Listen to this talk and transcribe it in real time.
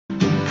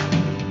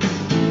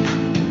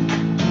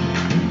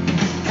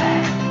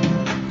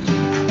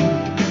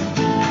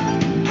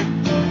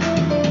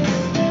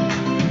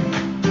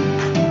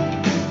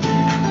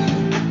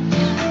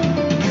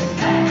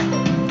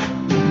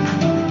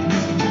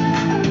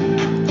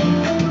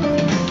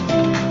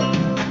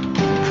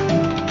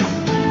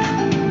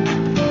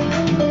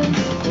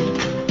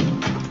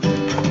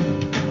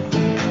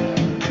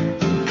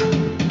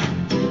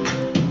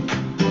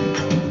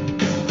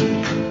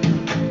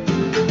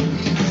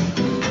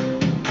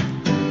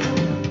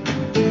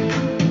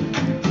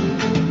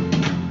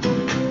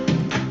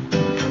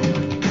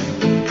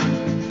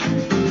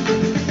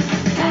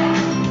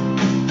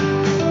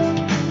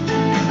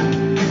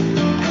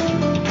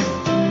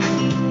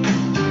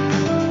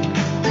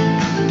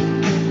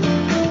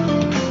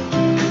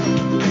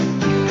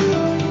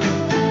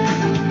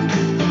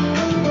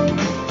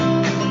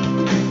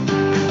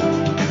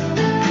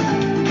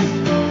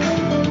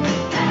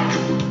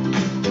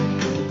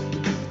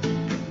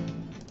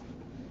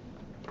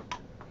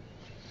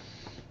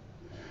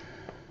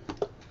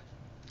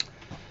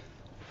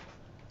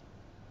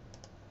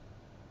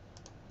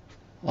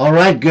All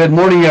right, good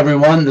morning,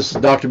 everyone. This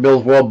is Dr.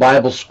 Bill's World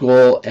Bible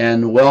School,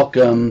 and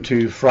welcome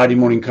to Friday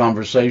Morning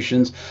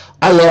Conversations.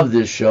 I love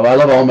this show. I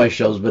love all my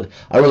shows, but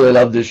I really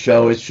love this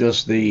show. It's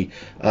just the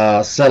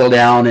settle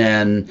down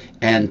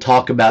and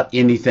talk about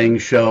anything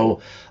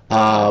show.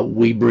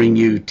 We bring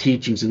you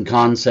teachings and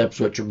concepts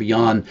which are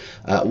beyond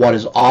what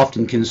is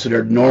often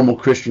considered normal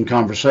Christian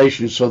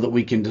conversations so that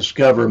we can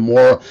discover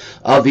more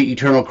of the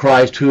eternal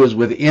Christ who is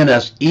within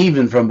us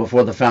even from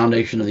before the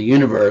foundation of the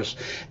universe.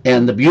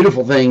 And the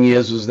beautiful thing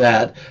is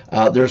that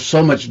there's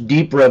so much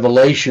deep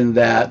revelation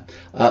that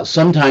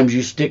sometimes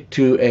you stick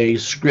to a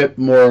script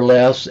more or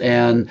less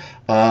and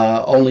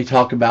only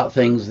talk about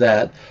things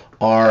that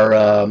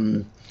are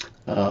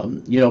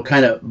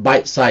kind of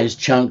bite-sized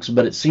chunks,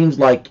 but it seems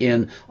like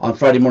on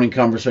Friday Morning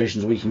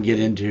Conversations we can get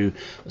into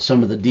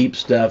some of the deep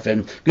stuff.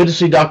 And good to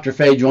see Dr.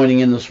 Faye joining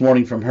in this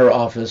morning from her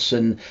office,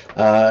 and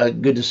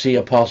good to see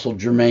Apostle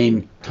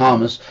Jermaine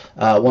Thomas,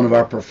 one of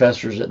our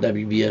professors at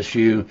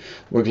WBSU.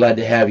 We're glad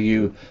to have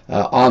you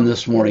on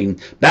this morning.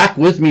 Back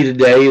with me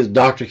today is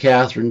Dr.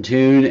 Catherine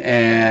Toon,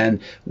 and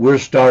we're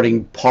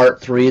starting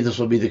part 3. This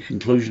will be the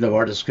conclusion of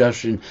our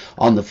discussion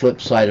on the flip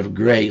side of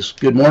grace.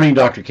 Good morning,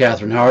 Dr.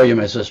 Catherine. How are you,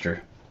 my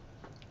sister?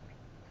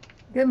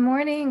 Good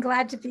morning.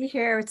 Glad to be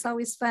here. It's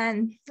always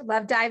fun.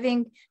 Love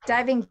diving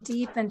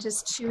deep and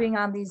just chewing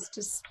on these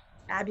just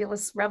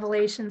fabulous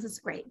revelations. It's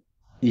great.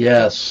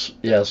 Yes,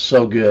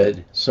 so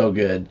good, so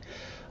good.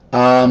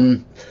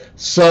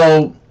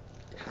 So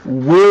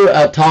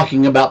we're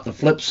talking about the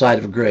flip side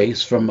of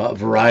grace from a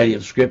variety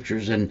of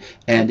scriptures, and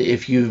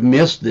if you've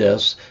missed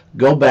this,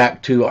 go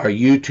back to our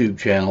YouTube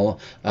channel.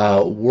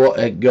 Go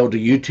to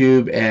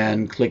YouTube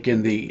and click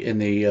in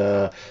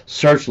the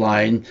search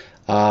line.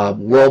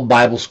 World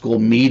Bible School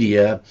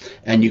Media,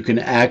 and you can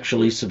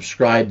actually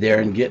subscribe there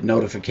and get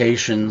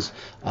notifications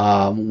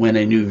when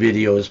a new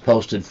video is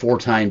posted 4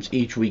 times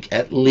each week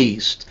at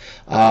least,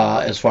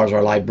 as far as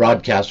our live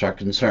broadcasts are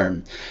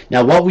concerned.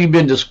 Now, what we've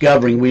been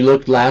discovering, we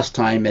looked last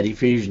time at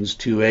Ephesians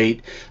 2:8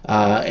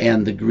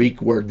 and the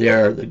Greek word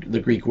there, the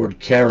Greek word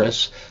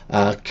charis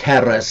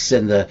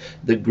in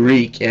the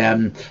Greek,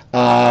 and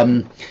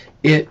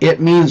it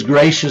means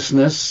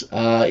graciousness.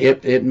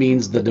 It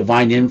means the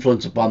divine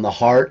influence upon the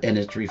heart and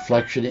its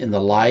reflection in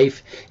the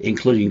life,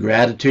 including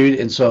gratitude.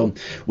 And so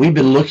we've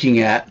been looking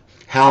at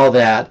how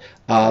that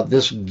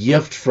this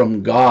gift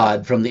from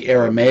God, from the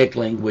Aramaic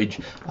language,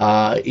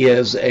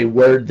 is a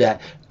word that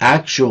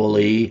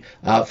actually,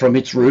 from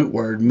its root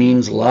word,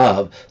 means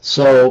love.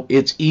 So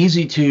it's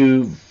easy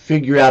to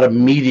figure out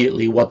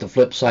immediately what the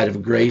flip side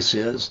of grace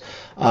is.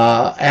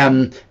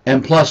 And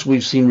plus,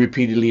 we've seen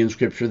repeatedly in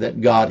Scripture that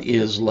God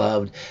is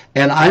loved.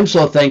 And I'm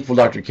so thankful,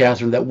 Dr.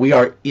 Catherine, that we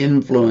are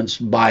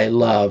influenced by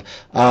love.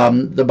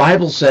 The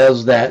Bible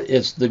says that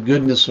it's the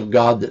goodness of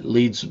God that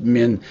leads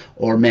men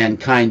or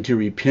mankind to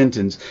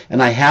repentance.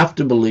 And I have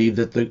to believe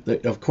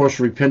that, of course,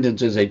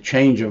 repentance is a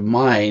change of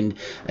mind.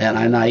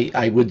 And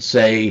I would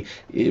say,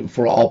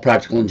 for all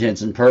practical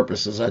intents and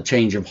purposes, a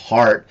change of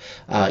heart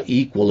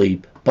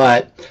equally.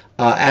 But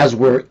as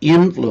we're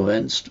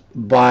influenced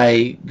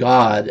by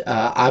God,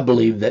 I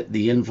believe that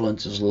the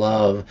influence is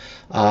love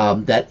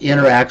that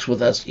interacts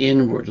with us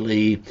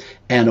inwardly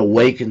and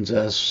awakens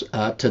us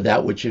to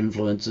that which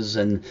influences.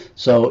 And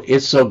so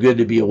it's so good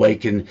to be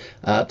awakened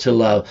to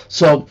love.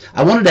 So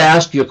I wanted to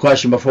ask you a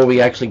question before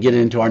we actually get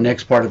into our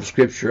next part of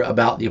Scripture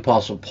about the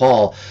Apostle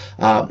Paul.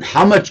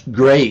 How much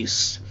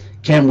grace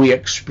can we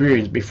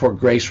experience before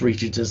grace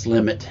reaches its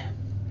limit?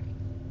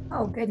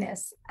 Oh,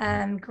 goodness.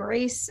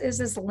 Grace is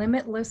as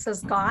limitless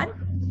as God.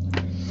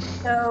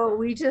 So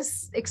we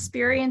just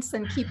experience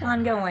and keep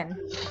on going.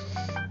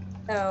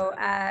 So,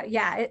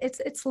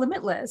 it's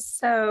limitless.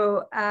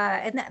 So,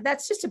 and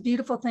that's just a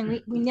beautiful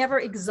thing. We never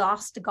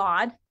exhaust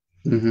God.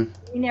 Mm-hmm.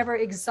 We never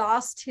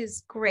exhaust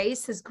his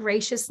grace, his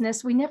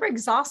graciousness. We never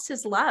exhaust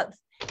his love.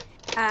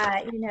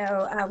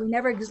 We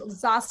never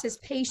exhaust his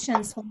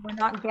patience when we're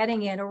not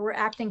getting it, or we're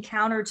acting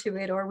counter to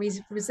it, or we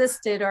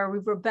resist it, or we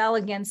rebel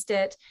against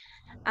it.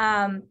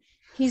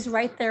 He's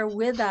right there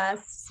with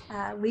us,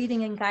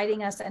 leading and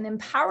guiding us and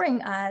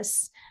empowering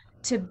us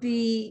to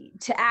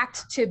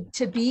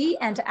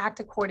act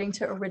according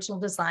to original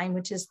design,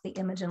 which is the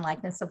image and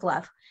likeness of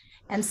love.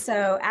 And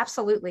so,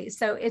 absolutely.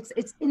 So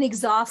it's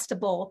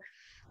inexhaustible.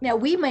 Now,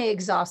 we may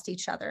exhaust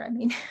each other. I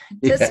mean,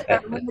 just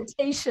our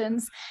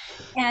limitations.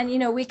 And,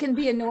 we can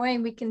be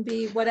annoying. We can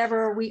be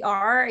whatever we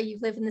are. You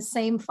live in the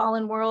same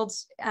fallen world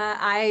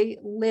I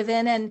live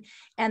in.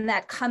 And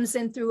that comes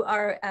in through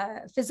our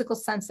physical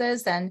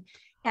senses and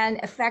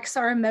affects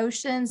our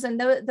emotions. And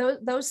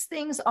those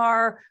things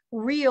are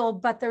real,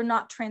 but they're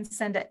not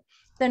transcendent.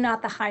 They're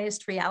not the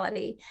highest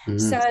reality. Mm-hmm.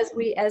 So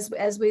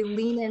as we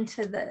lean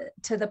into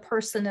the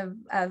person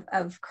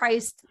of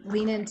Christ,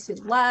 lean into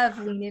love,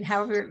 lean in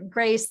however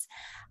grace,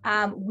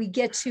 we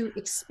get to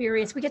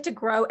experience, we get to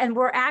grow, and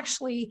we're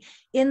actually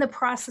in the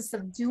process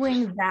of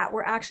doing that.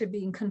 We're actually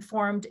being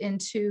conformed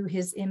into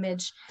his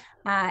image,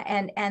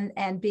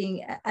 and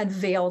being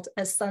unveiled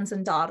as sons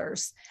and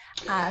daughters.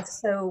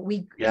 So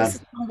this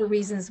is one of the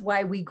reasons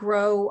why we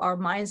grow. Our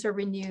minds are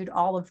renewed,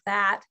 all of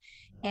that.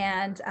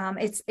 And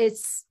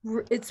it's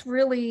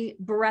really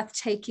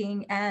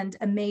breathtaking and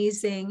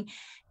amazing.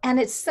 And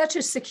it's such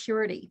a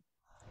security.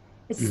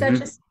 It's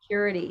such a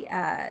security,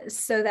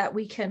 so that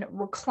we can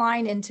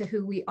recline into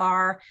who we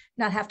are,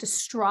 not have to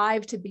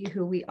strive to be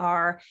who we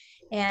are,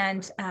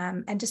 and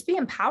just be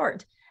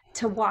empowered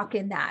to walk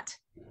in that,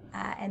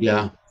 and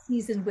be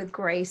seasoned with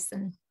grace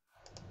and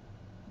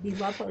be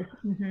lovely.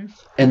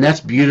 And that's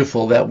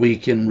beautiful that we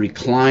can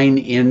recline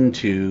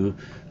into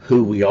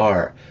who we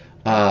are.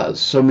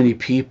 So many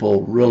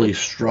people really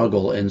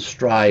struggle and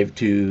strive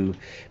to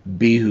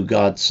be who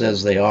God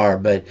says they are,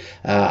 but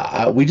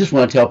we just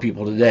want to tell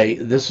people today,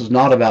 this is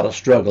not about a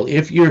struggle.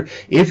 If you're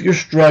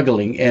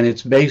struggling and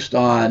it's based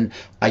on,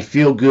 I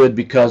feel good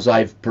because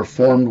I've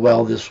performed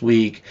well this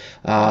week,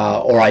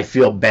 or I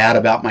feel bad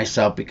about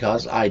myself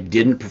because I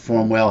didn't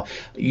perform well,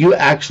 you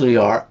actually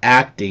are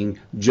acting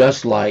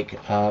just like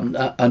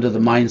under the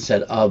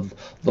mindset of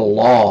the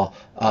law,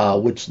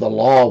 which the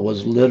law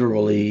was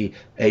literally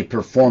a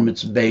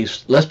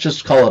performance-based, let's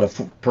just call it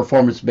a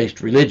performance-based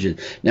religion.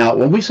 Now,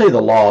 when we say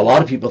the law, a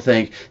lot of people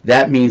think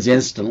that means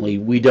instantly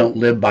we don't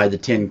live by the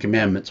 10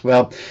 Commandments.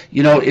 Well,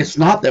 you know, it's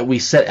not that we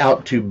set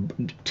out to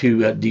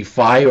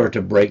defy or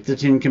to break the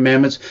 10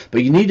 Commandments,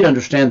 but you need to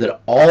understand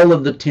that all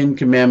of the 10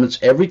 Commandments,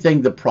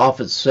 everything the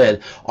prophets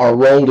said, are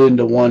rolled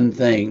into one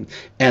thing,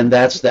 and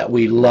that's that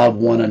we love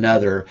one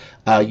another.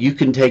 You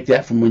can take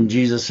that from when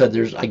Jesus said,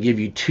 I give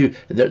you two,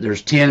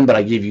 there's 10, but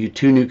I give you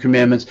 2 new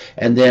commandments.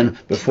 And then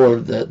before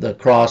the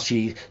cross,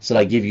 he said,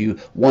 I give you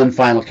one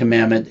final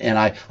commandment. And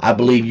I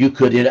believe you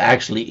could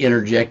actually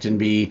interject and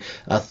be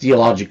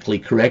theologically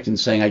correct in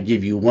saying, I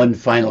give you one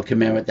final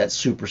commandment that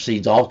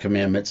supersedes all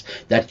commandments,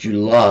 that you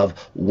love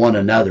one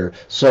another.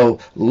 So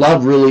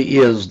love really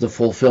is the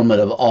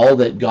fulfillment of all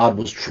that God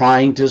was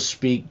trying to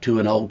speak to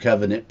an old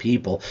covenant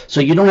people.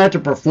 So you don't have to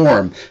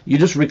perform. You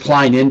just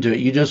recline into it.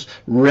 You just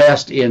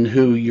rest in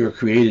who you're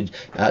created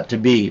to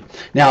be.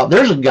 Now,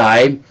 there's a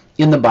guy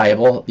in the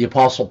Bible, the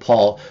Apostle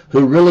Paul,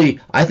 who really,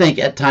 I think,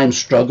 at times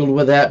struggled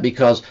with that,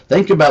 because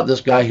think about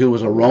this guy who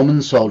was a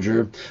Roman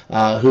soldier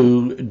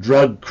who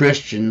drugged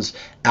Christians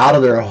out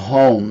of their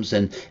homes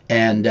and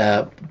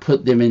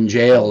put them in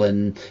jail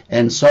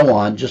and so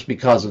on, just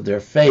because of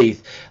their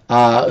faith,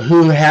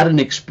 who had an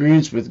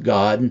experience with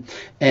God,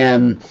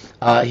 and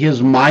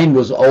his mind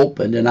was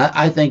opened. And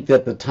I think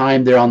that the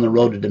time there on the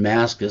road to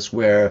Damascus,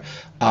 where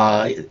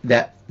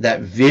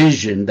that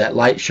vision, that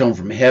light shone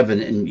from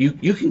heaven, and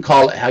you can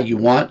call it how you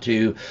want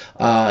to.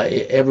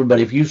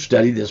 Everybody, if you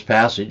study this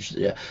passage,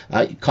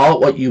 call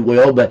it what you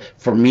will, but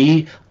for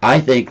me, I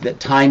think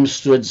that time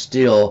stood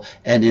still,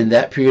 and in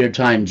that period of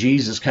time,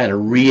 Jesus kind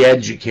of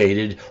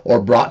re-educated or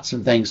brought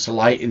some things to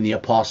light in the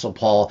Apostle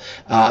Paul.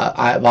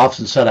 I've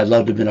often said I'd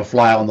love to have been a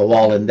fly on the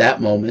wall in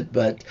that moment,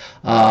 but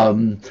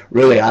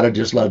really I'd have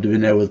just loved to have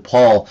been there with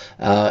Paul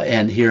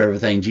and hear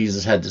everything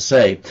Jesus had to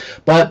say.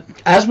 But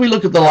as we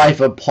look at the life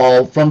of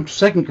Paul from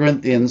 2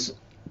 Corinthians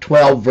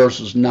 12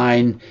 verses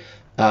 9,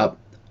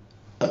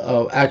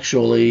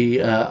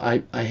 actually,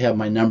 I have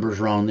my numbers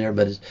wrong there,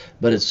 but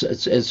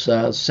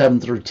it's 7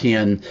 through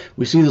 10.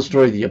 We see the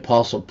story of the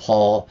Apostle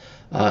Paul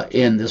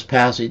in this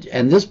passage,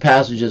 and this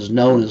passage is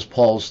known as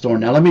Paul's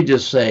thorn. Now, let me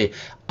just say,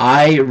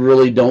 I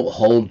really don't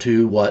hold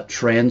to what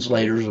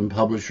translators and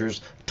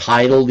publishers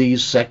title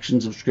these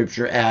sections of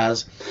Scripture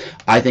as.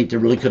 I think there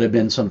really could have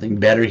been something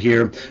better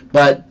here,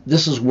 but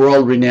this is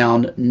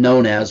world-renowned,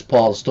 known as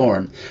Paul's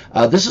thorn.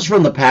 This is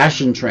from the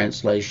Passion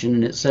Translation,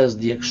 and it says,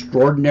 the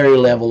extraordinary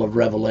level of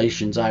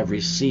revelations I've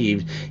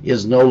received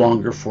is no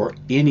longer for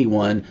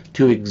anyone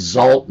to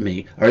exalt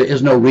me, or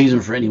is no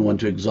reason for anyone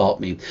to exalt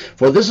me.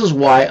 For this is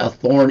why a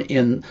thorn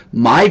in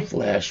my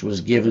flesh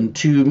was given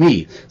to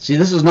me. See,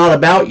 this is not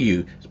about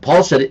you.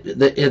 Paul said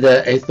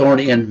a thorn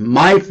in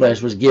my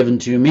flesh was given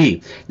to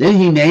me. Then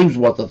he names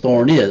what the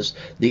thorn is: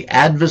 the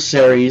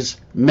adversary's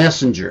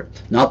messenger,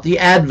 not the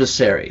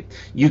adversary.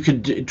 You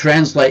could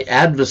translate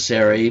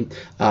adversary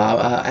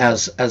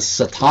as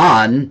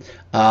Satan,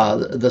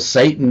 the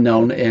Satan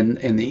known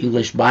in the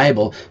English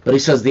Bible, but he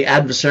says the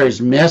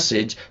adversary's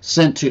messenger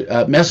sent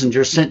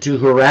to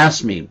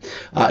harass me.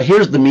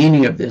 Here's the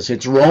meaning of this: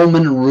 it's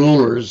Roman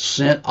rulers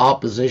sent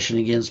opposition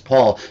against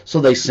Paul, so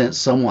they sent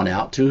someone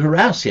out to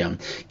harass him,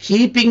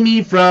 keeping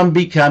me from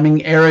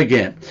becoming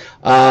arrogant.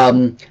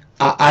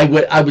 I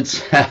would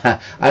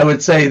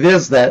say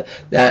this,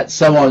 that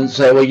someone would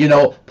say, well, you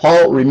know,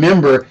 Paul,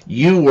 remember,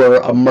 you were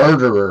a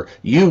murderer.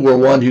 You were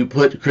one who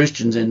put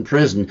Christians in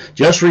prison.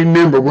 Just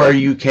remember where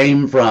you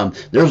came from.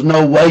 There's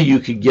no way you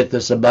could get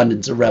this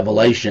abundance of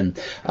revelation.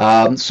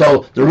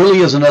 So there really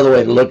is another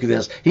way to look at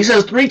this. He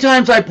says, 3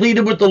 times I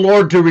pleaded with the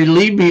Lord to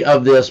relieve me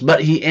of this,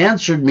 but he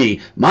answered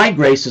me, my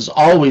grace is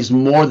always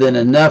more than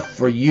enough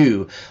for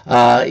you.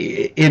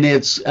 It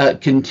is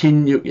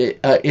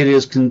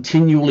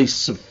continually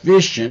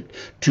sufficient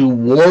to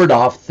ward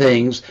off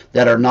things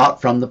that are not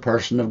from the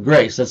person of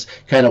grace. That's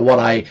kind of what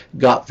I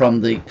got from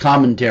the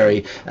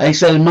commentary. And he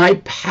said, my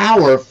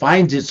power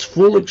finds its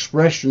full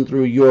expression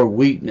through your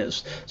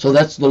weakness. So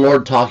that's the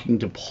Lord talking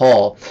to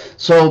Paul.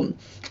 So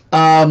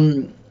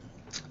Paul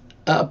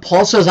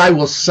says, I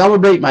will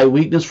celebrate my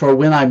weakness, for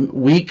when I'm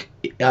weak,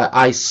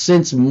 I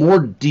sense more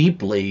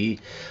deeply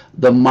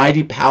the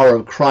mighty power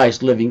of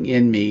Christ living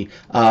in me,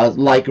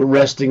 like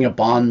resting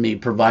upon me,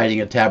 providing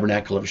a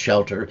tabernacle of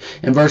shelter.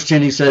 In verse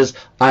 10, he says,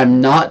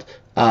 I'm not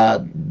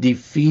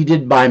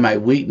defeated by my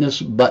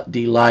weakness, but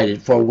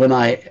delighted. For when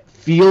I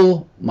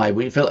feel my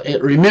weakness,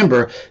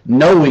 remember,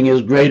 knowing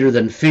is greater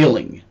than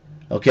feeling.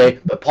 Okay,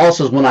 but Paul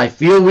says, when I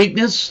feel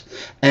weakness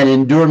and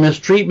endure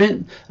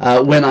mistreatment,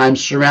 when I'm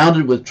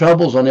surrounded with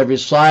troubles on every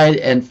side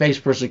and face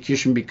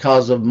persecution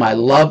because of my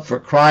love for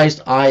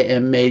Christ, I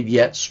am made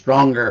yet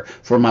stronger,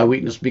 for my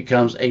weakness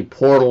becomes a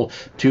portal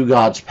to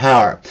God's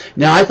power.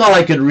 Now, I thought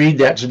I could read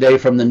that today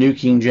from the New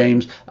King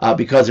James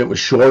because it was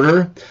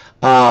shorter.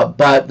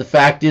 But the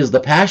fact is, the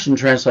Passion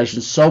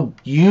Translation so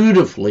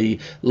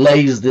beautifully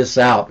lays this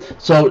out.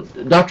 So,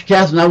 Dr.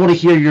 Catherine, I want to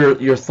hear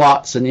your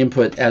thoughts and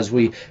input as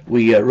we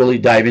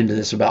really dive into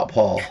this about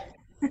Paul.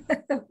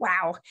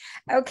 Wow.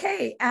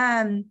 Okay.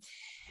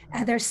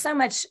 There's so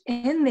much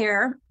in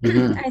there.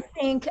 Mm-hmm. I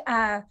think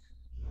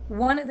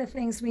one of the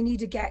things we need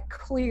to get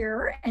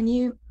clear, and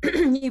you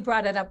you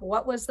brought it up,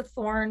 what was the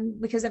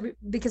thorn? Because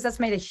that's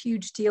made a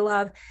huge deal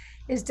of,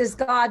 is does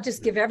God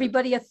just give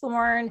everybody a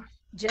thorn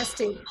just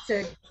to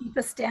keep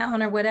us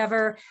down or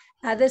whatever?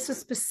 This was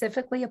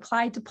specifically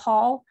applied to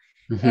Paul,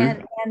 Mm-hmm.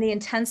 and the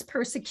intense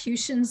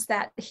persecutions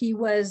that he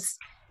was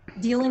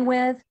dealing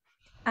with.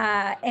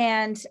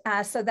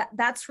 So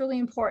that's really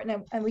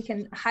important, and we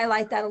can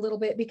highlight that a little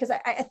bit, because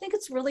I think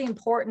it's really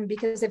important,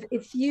 because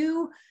if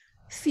you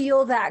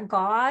feel that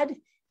God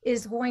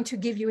is going to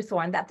give you a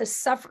thorn, that the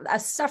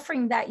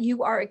suffering that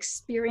you are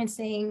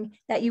experiencing,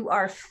 that you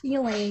are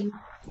feeling,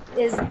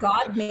 is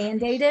God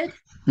mandated,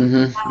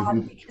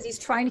 because he's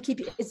trying to keep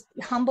you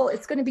humble,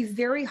 it's going to be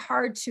very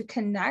hard to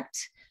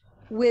connect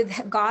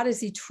with God as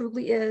he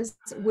truly is,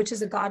 which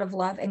is a God of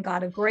love and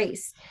God of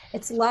grace.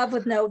 It's love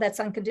that's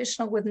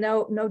unconditional, with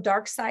no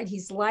dark side.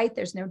 He's light.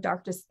 There's no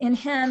darkness in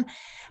him.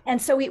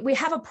 And so we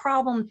have a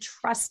problem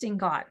trusting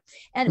God.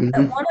 And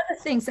one of the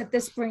things that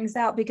this brings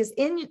out, because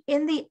in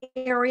the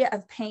area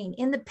of pain,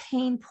 in the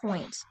pain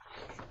point,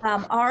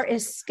 our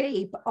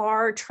escape,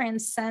 our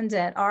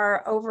transcendent,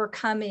 our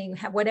overcoming,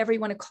 whatever you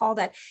want to call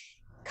that,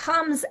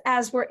 comes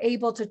as we're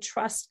able to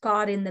trust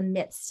God in the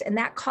midst, and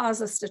that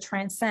causes us to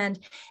transcend.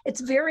 It's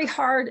very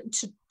hard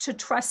to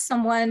trust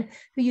someone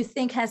who you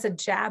think has a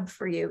jab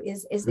for you,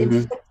 is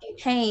inflicting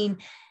pain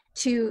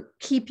to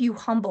keep you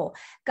humble.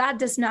 God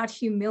does not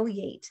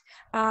humiliate,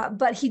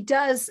 but he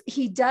does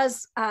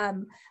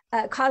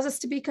cause us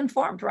to be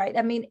conformed, right?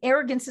 I mean,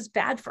 arrogance is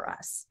bad for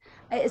us.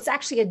 It's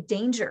actually a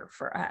danger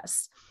for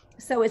us.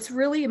 So it's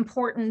really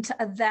important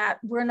that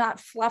we're not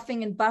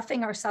fluffing and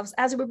buffing ourselves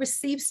as we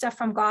receive stuff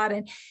from God.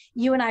 And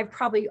you and I have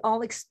probably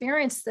all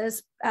experienced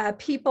this,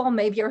 people,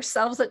 maybe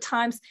ourselves at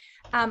times,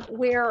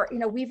 where,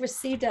 we've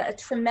received a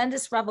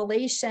tremendous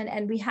revelation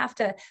and we have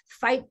to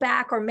fight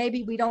back, or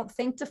maybe we don't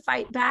think to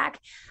fight back,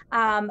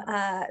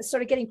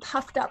 sort of getting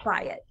puffed up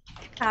by it.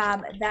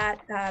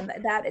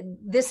 That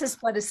this is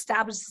what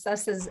establishes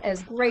us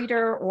as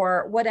greater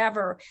or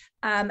whatever.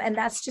 And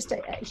that's just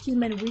a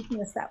human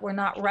weakness that we're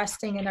not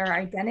resting in our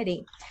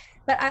identity.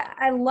 But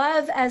I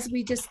love, as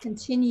we just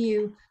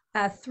continue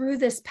through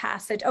this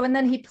passage. Oh, and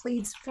then he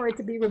pleads for it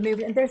to be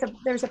removed. And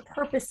there's a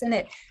purpose in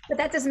it. But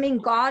that doesn't mean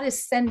God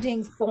is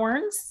sending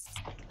thorns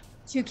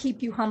to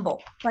keep you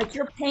humble. Like,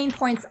 your pain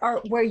points are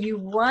where you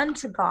run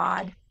to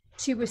God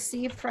to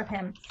receive from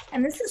him.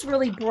 And this is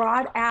really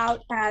brought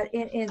out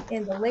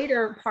in the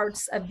later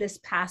parts of this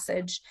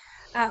passage,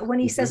 when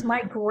he says,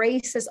 my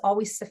grace is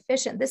always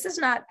sufficient. This is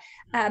not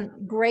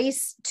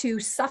grace to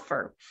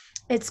suffer.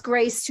 It's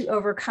grace to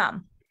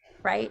overcome,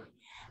 right?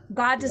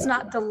 God does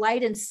not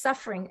delight in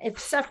suffering. If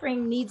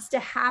suffering needs to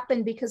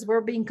happen because we're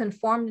being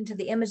conformed into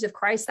the image of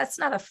Christ, that's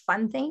not a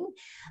fun thing,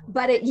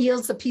 but it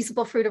yields the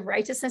peaceable fruit of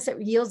righteousness.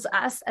 It yields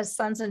us as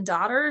sons and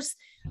daughters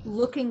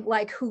looking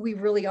like who we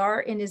really are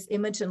in his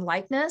image and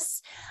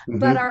likeness.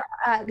 But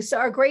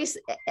our grace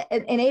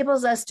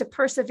enables us to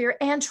persevere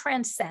and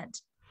transcend.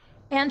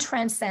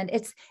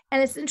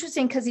 It's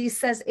interesting because he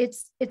says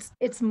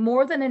it's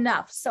more than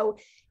enough. So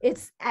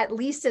it's at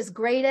least as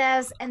great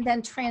as, and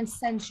then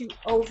transcends you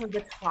over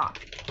the top.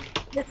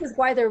 This is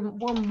why we're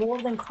more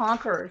than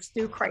conquerors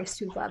through Christ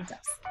who loved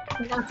us.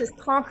 We're not just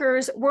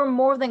conquerors, we're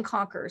more than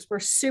conquerors. We're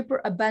super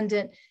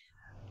abundant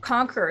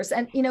conquerors.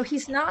 And,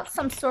 he's not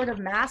some sort of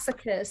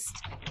masochist,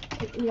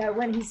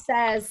 when he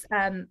says,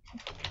 I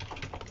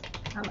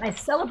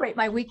celebrate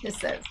my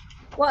weaknesses.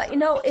 Well,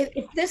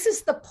 if this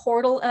is the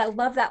portal, and I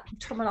love that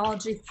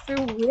terminology,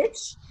 through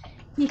which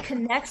he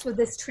connects with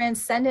this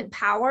transcendent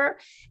power,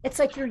 it's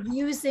like you're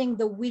using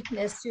the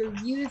weakness, you're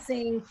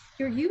using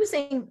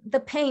the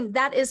pain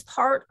that is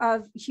part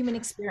of human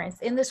experience.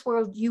 In this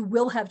world, you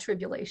will have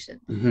tribulation.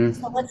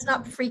 So let's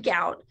not freak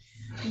out,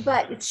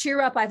 but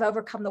cheer up, I've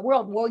overcome the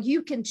world. Well,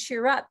 you can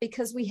cheer up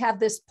because we have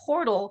this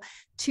portal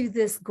to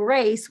this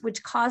grace,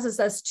 which causes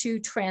us to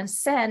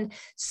transcend.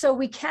 So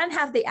we can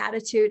have the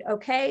attitude,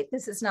 okay,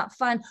 this is not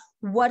fun.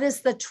 What is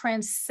the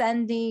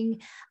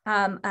transcending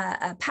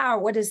power?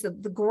 What is the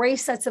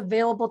grace that's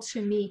available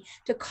to me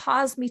to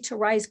cause me to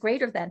rise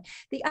greater than?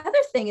 The other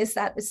thing is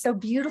that is so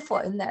beautiful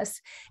in this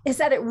is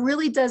that it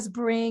really does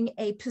bring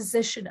a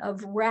position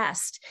of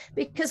rest,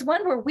 because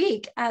when we're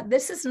weak,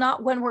 this is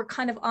not when we're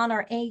kind of on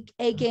our A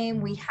game.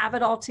 We have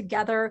it all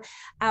together.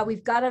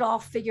 We've got it all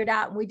figured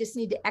out, and we just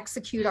need to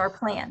execute our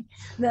plan.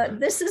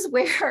 This is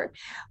where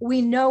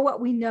we know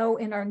what we know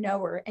in our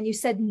knower. And you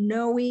said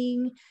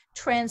knowing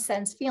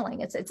transcends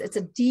feeling. It's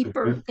a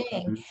deeper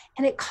thing,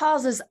 and it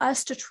causes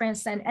us to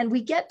transcend, and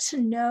we get to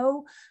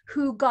know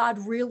who God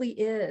really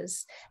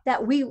is,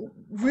 that we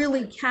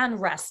really can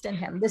rest in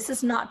him. This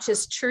is not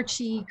just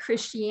churchy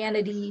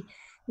Christianity,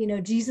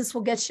 Jesus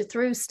will get you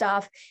through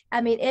stuff.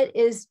 I mean, it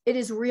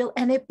is real,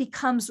 and it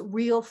becomes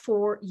real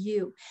for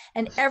you.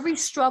 And every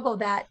struggle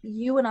that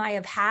you and I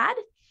have had,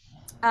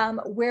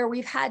 where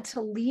we've had to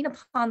lean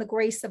upon the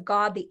grace of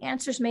God, the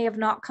answers may have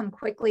not come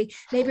quickly.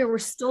 Maybe we're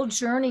still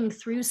journeying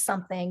through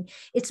something.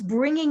 It's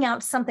bringing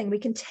out something. We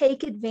can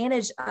take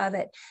advantage of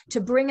it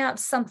to bring out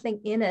something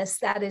in us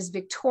that is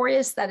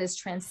victorious, that is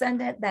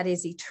transcendent, that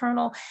is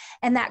eternal,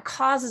 and that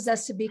causes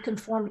us to be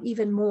conformed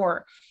even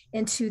more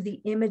into the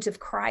image of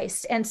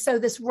Christ. And so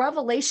this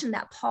revelation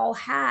that Paul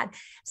had,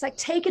 it's like,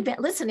 take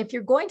advantage. Listen, if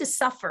you're going to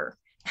suffer,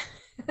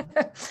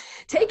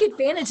 take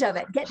advantage of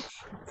it.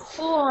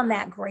 Pull on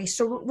that grace.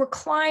 So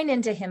recline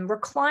into him,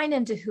 recline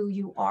into who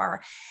you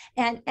are.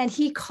 And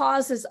he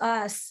causes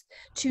us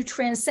to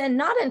transcend,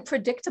 not in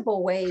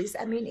predictable ways.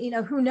 I mean,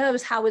 who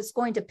knows how it's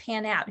going to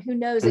pan out? Who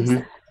knows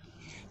exactly?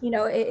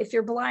 If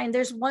you're blind,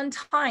 there's one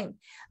time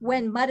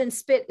when mud and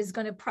spit is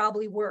going to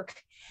probably work.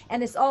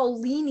 And it's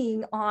all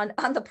leaning on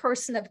the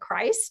person of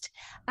Christ.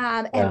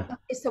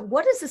 So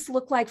what does this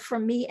look like for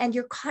me? And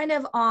you're kind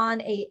of on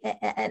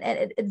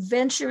an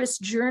adventurous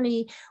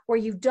journey where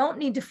you don't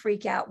need to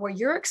freak out, where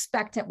you're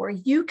expectant, where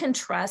you can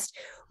trust,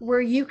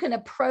 where you can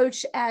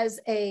approach as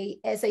a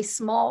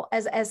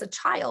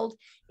child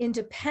in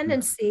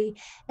dependency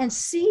and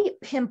see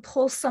him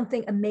pull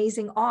something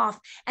amazing off.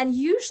 And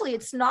usually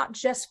it's not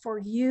just for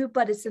you,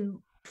 but it's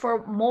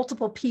for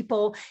multiple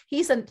people.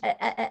 He's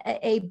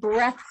a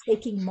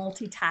breathtaking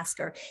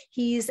multitasker.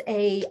 He's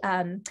a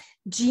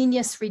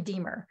genius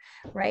redeemer,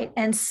 right?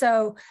 And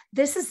so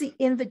this is the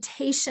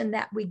invitation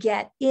that we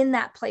get in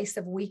that place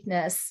of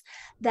weakness,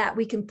 that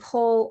we can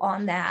pull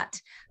on that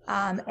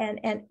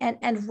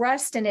and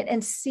rest in it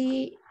and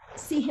see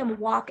him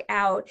walk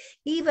out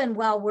even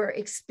while we're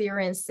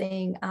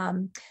experiencing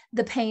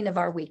the pain of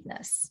our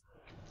weakness.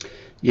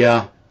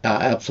 Yeah,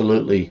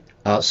 absolutely.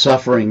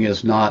 Suffering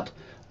is not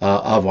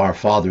of our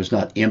Father, is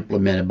not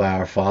implemented by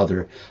our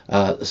Father.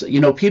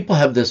 People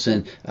have this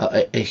in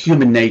a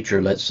human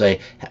nature, let's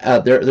say.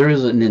 There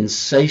is an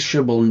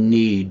insatiable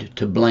need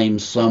to blame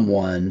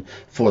someone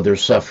for their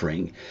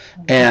suffering.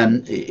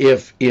 And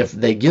if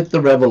they get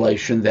the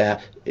revelation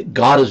that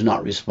God is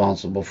not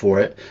responsible for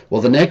it,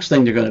 well, the next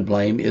thing they're going to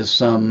blame is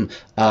some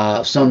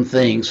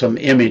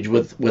image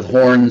with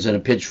horns and a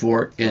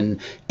pitchfork and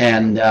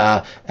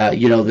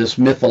this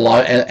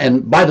mythology.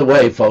 And by the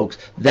way, folks,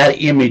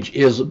 that image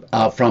is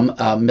from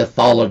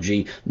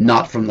mythology,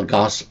 not from the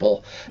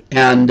gospel.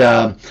 And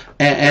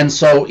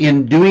so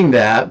in doing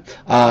that,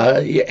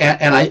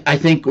 and I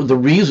think the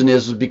reason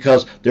is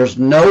because there's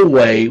no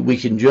way we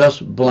can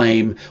just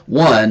blame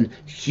one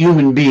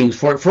human beings.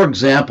 For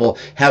example,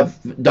 have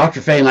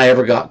Dr. Faye and I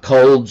ever got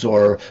colds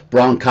or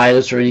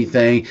bronchitis or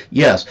anything?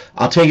 Yes.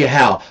 I'll tell you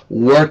how.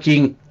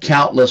 Working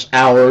countless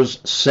hours,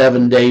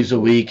 7 days a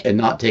week, and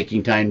not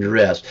taking time to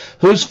rest.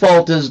 Whose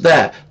fault is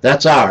that?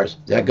 That's ours.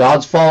 Is that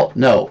God's fault?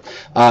 No.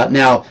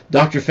 Now,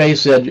 Dr. Faye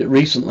said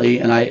recently,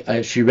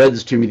 and she read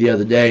this to me the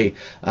other day,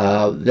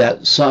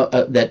 that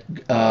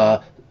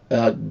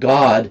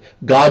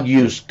God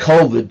used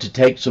COVID to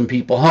take some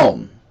people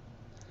home.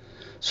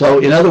 So,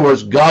 in other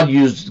words, God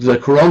used the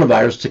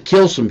coronavirus to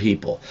kill some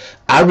people.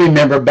 I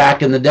remember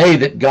back in the day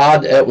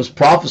that it was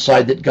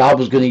prophesied that God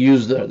was going to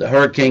use the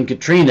Hurricane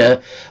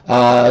Katrina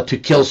to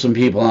kill some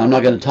people. And I'm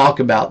not going to talk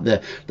about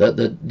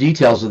the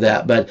details of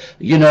that, but,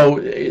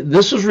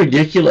 this is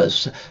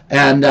ridiculous.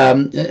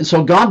 And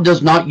so God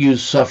does not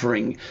use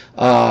suffering.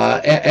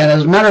 And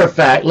as a matter of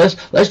fact,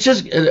 let's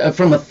just,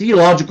 from a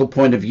theological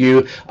point of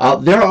view,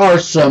 there are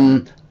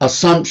some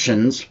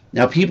assumptions.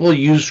 Now, people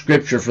use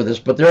scripture for this,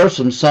 but there are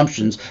some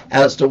assumptions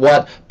as to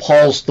what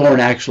Paul's thorn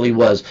actually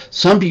was.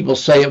 Some people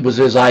say it was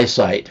his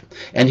eyesight.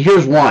 And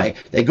here's why.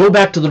 They go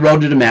back to the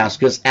road to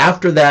Damascus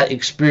after that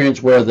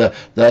experience where the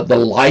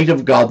light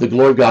of God, the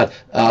glory of God,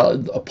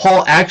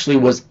 Paul actually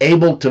was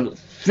able to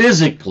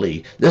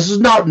physically, this is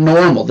not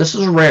normal, this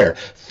is rare,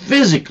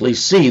 physically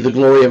see the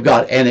glory of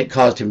God, and it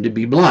caused him to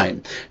be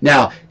blind.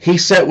 Now, he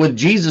sat with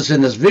Jesus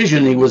in this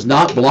vision. He was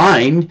not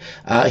blind.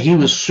 He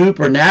was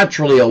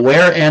supernaturally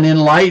aware and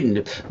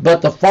enlightened.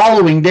 But the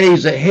following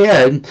days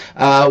ahead,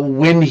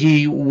 when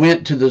he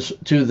went to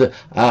the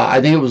I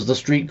think it was the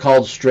street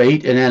called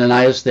Straight, and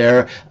Ananias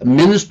there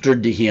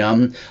ministered to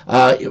him,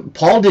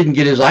 Paul didn't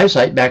get his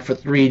eyesight back for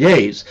 3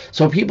 days.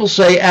 So people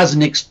say, as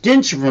an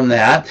extension from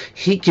that,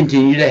 he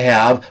continued to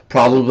have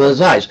problems with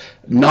his eyes.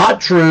 Not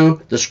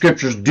true. The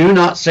scriptures do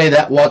not say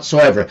that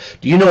whatsoever.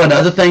 Do you know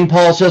another thing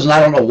Paul says? And I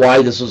don't know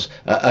why this is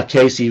a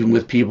case even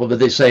with people, but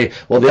they say,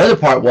 well, the other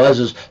part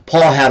is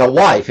Paul had a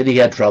wife and he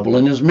had trouble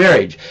in his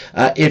marriage.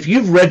 If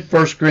you've read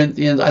 1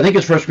 Corinthians, I think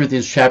it's 1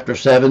 Corinthians chapter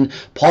 7,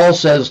 Paul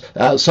says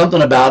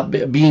something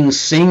about being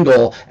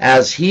single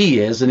as he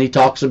is, and he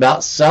talks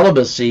about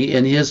celibacy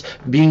in his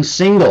being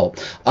single.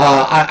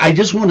 I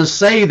just want to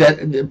say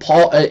that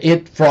Paul,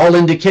 for all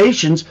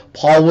indications,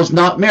 Paul was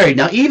not married.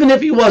 Now, even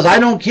if he was, I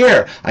don't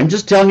care. I'm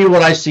just telling you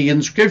what I see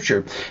in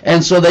Scripture.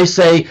 And so they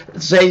say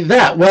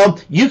that. Well,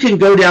 you can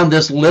go down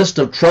this list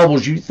of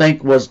troubles you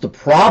think was the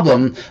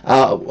problem,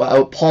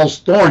 Paul's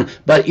thorn,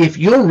 but if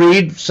you'll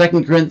read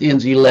 2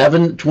 Corinthians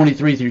 11,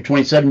 23 through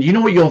 27, you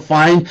know what you'll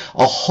find?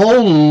 A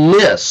whole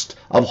list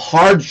of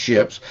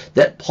hardships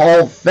that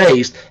Paul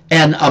faced.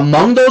 And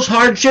among those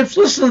hardships,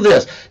 listen to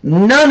this,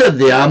 none of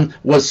them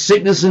was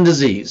sickness and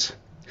disease.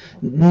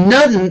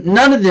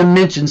 None of them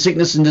mention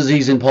sickness and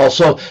disease in Paul.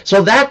 So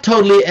that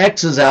totally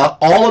X's out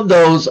all of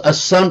those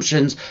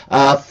assumptions,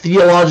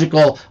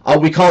 theological,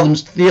 we call them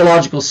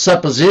theological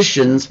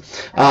suppositions,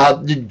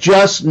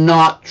 just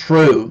not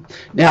true.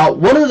 Now,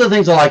 one of the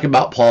things I like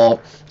about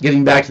Paul,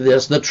 getting back to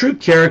this, the true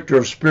character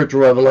of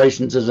spiritual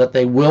revelations is that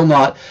they will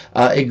not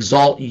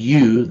exalt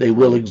you, they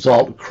will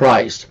exalt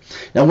Christ.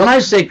 Now, when I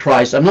say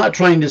Christ, I'm not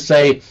trying to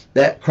say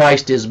that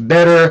Christ is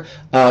better,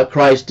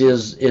 Christ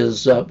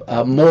is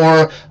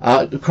more.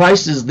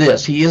 Christ is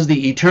this. He is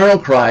the eternal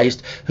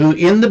Christ who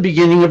in the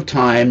beginning of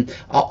time,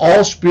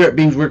 all spirit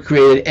beings were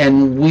created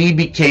and we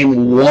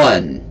became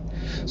one.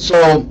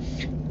 So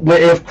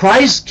if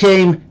Christ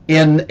came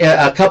in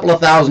a couple of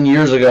thousand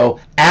years ago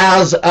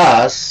as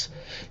us,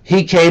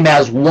 he came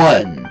as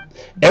one.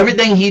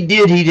 Everything he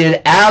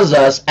did as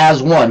us,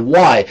 as one.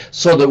 Why?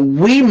 So that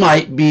we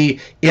might be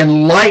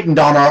enlightened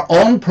on our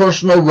own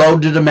personal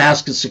road to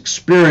Damascus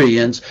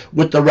experience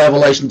with the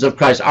revelations of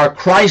Christ. Our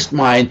Christ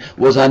mind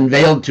was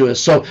unveiled to us.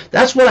 So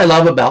that's what I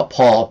love about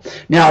Paul.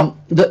 Now,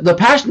 the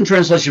Passion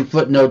Translation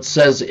footnote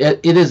says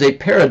it is a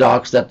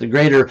paradox that the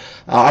greater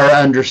our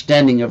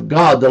understanding of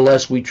God, the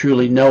less we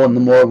truly know and the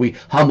more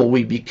humble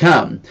we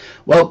become.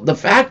 Well, the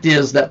fact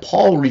is that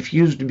Paul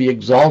refused to be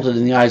exalted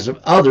in the eyes of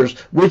others,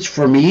 which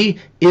for me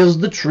is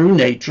the true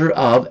nature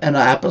of an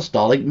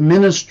apostolic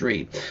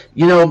ministry.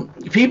 You know,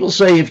 people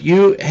say if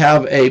you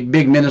have a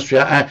big ministry,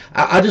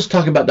 I just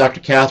talk about Dr.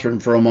 Catherine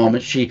for a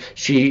moment. She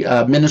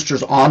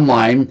ministers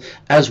online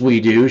as we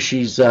do.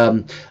 She's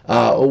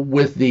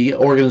with the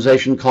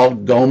organization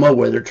called GOMA,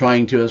 where they're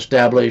trying to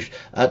establish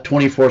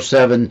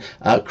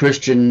 24/7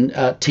 Christian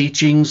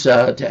teachings,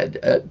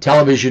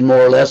 television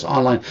more or less,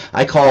 online.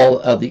 I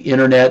call the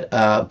internet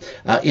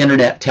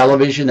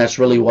television. That's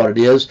really what it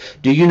is.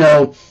 Do you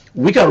know,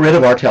 we got rid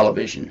of our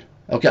television.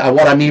 Okay,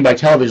 what I mean by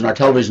television, our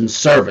television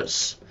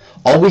service.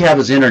 All we have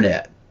is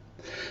internet.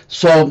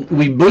 So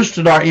we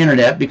boosted our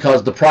internet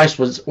because the price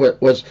was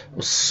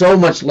so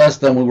much less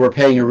than we were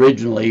paying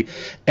originally.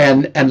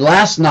 And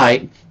last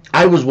night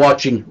I was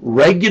watching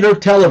regular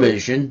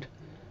television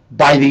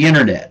by the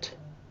internet.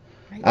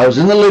 I was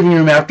in the living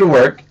room after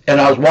work, and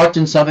I was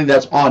watching something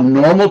that's on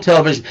normal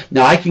television.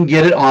 Now, I can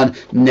get it on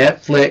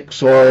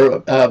Netflix or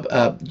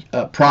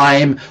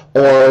Prime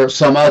or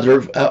some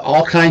other,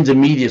 all kinds of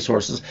media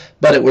sources,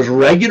 but it was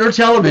regular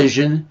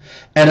television,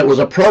 and it was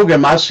a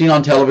program I've seen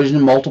on television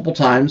multiple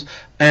times,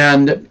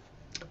 and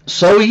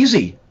so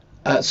easy.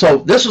 So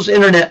this was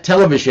internet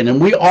television, and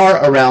we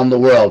are around the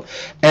world.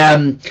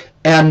 And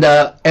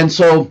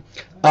so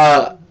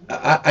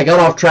I got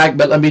off track,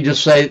 but let me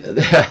just say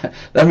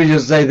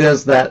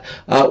this, that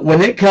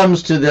when it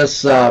comes to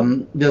this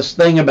this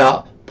thing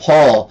about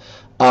Paul,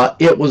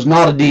 it was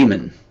not a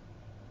demon.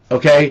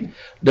 Okay,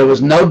 there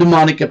was no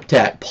demonic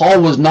attack.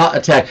 Paul was not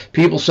attacked.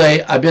 People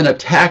say, I've been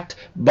attacked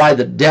by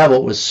the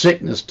devil with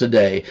sickness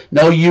today.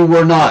 No, you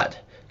were not.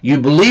 You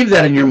believe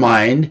that in your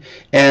mind,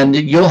 and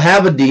you'll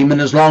have a demon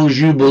as long as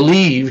you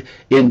believe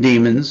in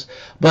demons.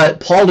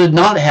 But Paul did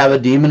not have a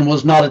demon,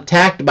 was not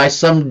attacked by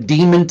some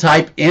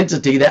demon-type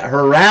entity that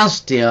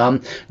harassed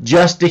him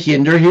just to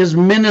hinder his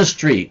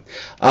ministry.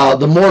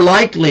 The more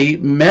likely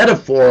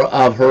metaphor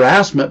of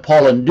harassment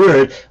Paul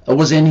endured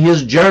was in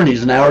his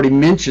journeys, and I already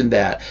mentioned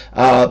that.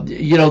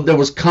 You know, there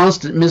was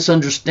constant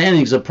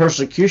misunderstandings of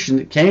persecution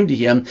that came to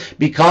him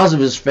because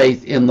of his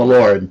faith in the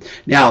Lord.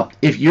 Now,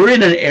 if you're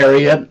in an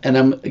area,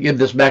 and give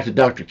this back to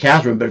Dr.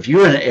 Catherine, but if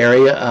you're in an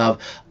area of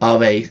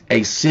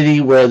a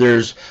city where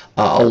there's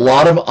a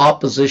lot of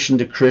opposition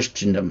to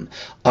Christendom,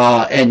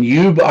 and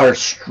you are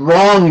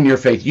strong in your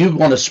faith, you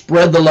want to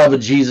spread the love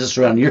of Jesus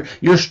around,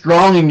 you're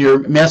strong in your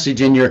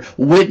message and you're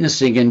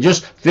witnessing and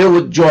just filled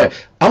with joy,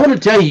 I want to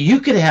tell you, you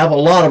could have a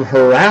lot of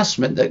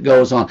harassment that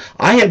goes on.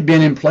 I have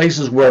been in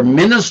places where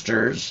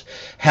ministers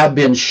have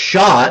been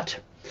shot,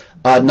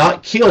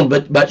 not killed,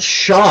 but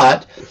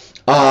shot,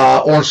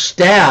 or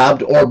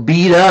stabbed or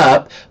beat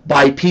up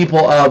by people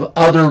of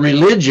other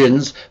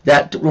religions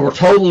that were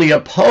totally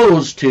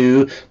opposed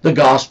to the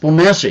gospel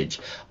message.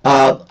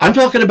 I'm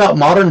talking about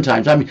modern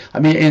times. I mean,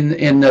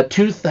 in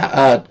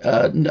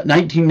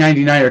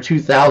 1999 or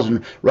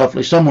 2000,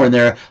 roughly somewhere in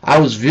there, I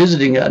was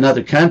visiting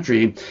another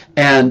country,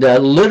 and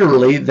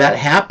literally that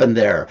happened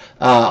there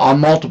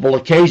on multiple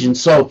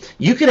occasions. So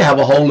you could have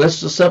a whole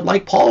list of stuff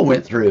like Paul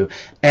went through,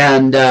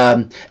 and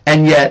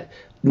yet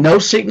no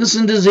sickness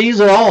and disease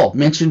at all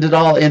mentioned at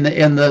all in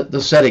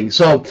the setting.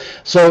 So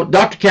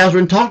Dr.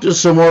 Catherine, talk to us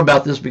some more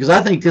about this, because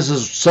I think this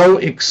is so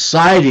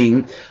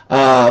exciting,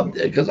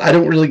 because I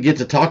don't really get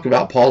to talk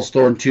about Paul's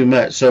thorn too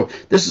much. So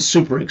this is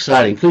super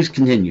exciting. Please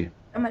continue.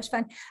 So much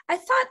fun. I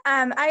thought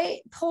I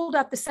pulled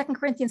up the 2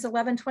 Corinthians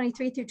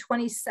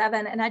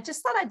 11:23-27, and I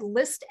just thought I'd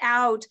list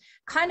out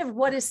kind of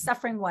what his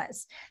suffering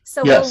was.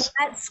 So yes.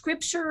 That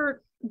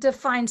scripture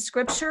defines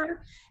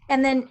scripture.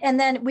 And then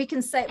we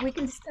can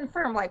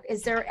confirm, like,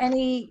 is there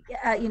any,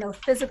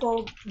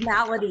 physical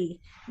malady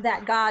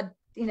that God,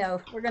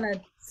 we're going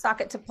to sock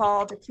it to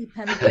Paul to keep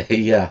him.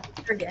 Yeah.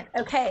 Good.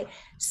 Okay.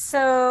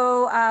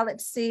 So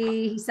let's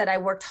see. He said, I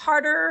worked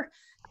harder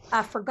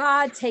for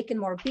God, taken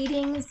more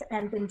beatings,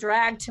 and been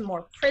dragged to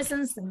more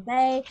prisons than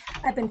they.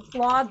 I've been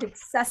flogged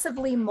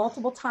excessively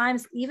multiple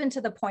times, even to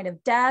the point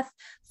of death.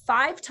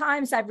 5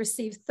 times I've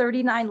received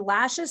 39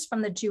 lashes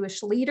from the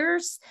Jewish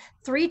leaders.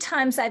 3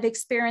 times I've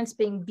experienced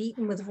being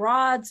beaten with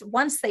rods.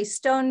 Once they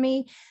stoned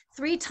me.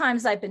 3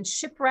 times I've been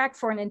shipwrecked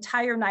for an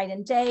entire night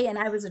and day, and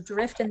I was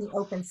adrift in the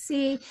open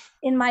sea.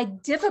 In my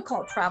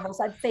difficult travels,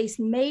 I've faced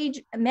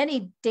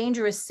many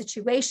dangerous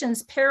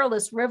situations,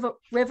 perilous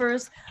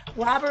rivers,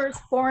 robbers,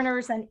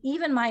 foreigners, and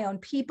even my own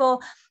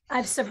people.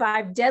 I've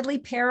survived deadly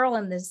peril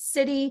in the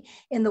city,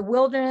 in the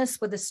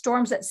wilderness, with the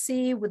storms at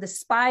sea, with the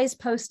spies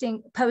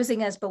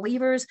posing as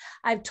believers.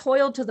 I've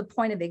toiled to the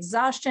point of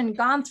exhaustion,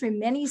 gone through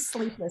many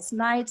sleepless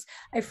nights.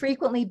 I've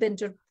frequently been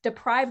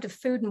deprived of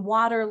food and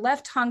water,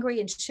 left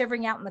hungry and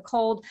shivering out in the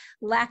cold,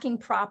 lacking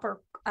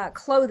proper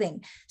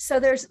clothing. So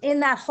there's in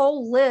that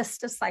whole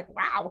list, it's like,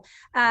 wow.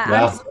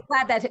 I'm so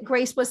glad that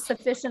grace was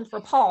sufficient for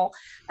Paul,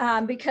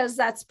 because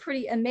that's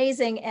pretty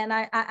amazing. And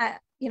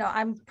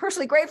I'm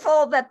personally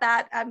grateful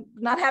that I'm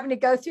not having to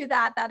go through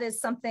that. That is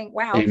something,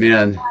 wow.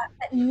 Amen.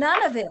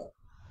 None of it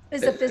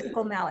is a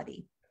physical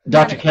malady.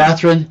 Dr.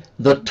 Catherine,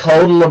 the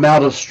total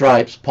amount of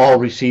stripes Paul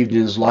received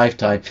in his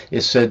lifetime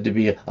is said to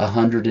be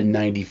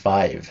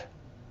 195.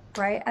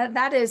 Right.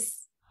 That is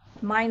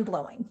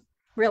mind-blowing,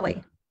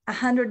 really.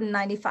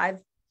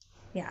 195.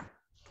 Yeah.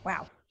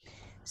 Wow.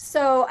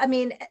 So,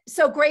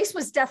 so grace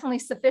was definitely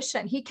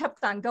sufficient. He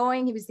kept on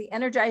going. He was the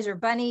Energizer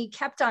Bunny,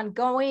 kept on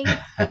going.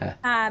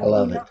 I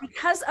love it.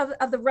 Because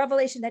of the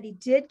revelation that he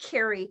did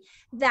carry,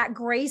 that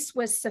grace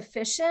was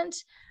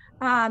sufficient.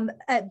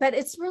 But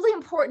it's really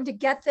important to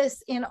get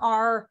this in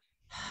our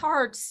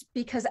hearts,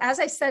 because as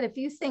I said, if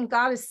you think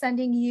God is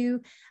sending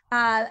you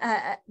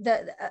a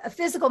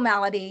physical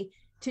malady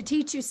to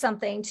teach you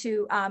something,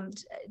 to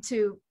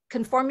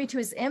conform you to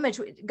his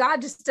image,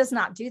 God just does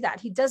not do that.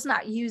 He does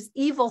not use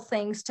evil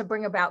things to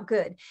bring about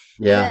good.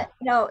 Yeah.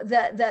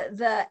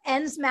 The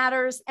ends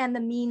matters and the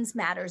means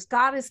matters.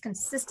 God is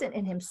consistent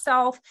in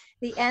himself.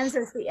 The ends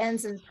is the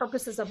ends and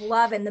purposes of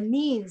love, and the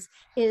means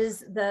is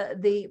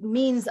the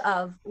means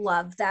of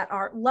love that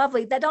are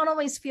lovely, that don't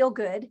always feel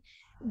good.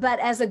 But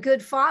as a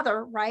good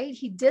father, right,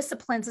 he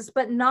disciplines us,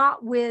 but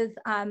not with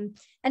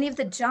any of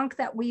the junk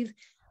that we've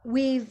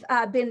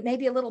been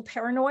maybe a little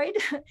paranoid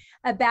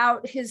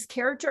about his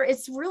character.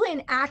 It's really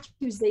an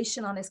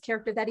accusation on his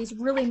character that he's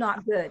really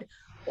not good,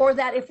 or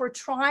that if we're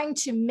trying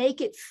to make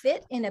it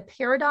fit in a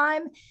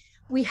paradigm,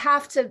 we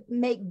have to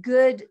make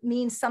good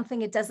mean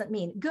something it doesn't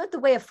mean. Good the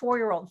way a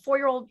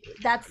 4-year-old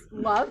that's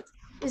loved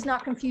is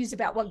not confused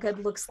about what good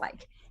looks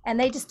like. And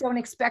they just don't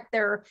expect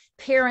their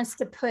parents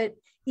to put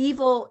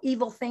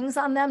evil things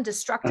on them,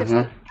 destructive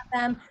things on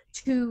them,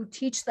 to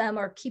teach them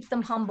or keep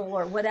them humble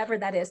or whatever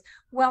that is.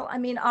 Well,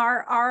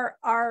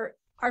 our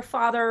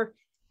Father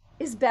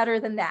is better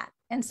than that.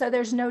 And so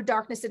there's no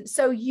darkness. And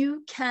so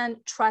you can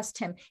trust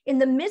him in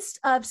the midst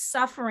of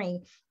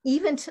suffering,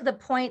 even to the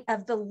point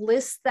of the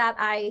list that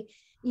I,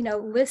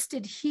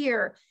 listed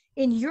here.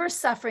 In your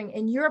suffering,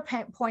 in your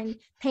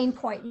pain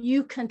point,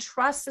 you can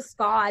trust this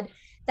God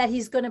that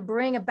he's going to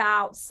bring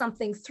about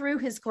something through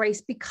his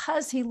grace,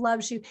 because he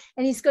loves you,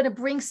 and he's going to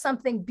bring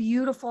something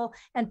beautiful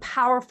and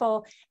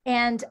powerful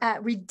and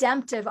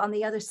redemptive on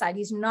the other side.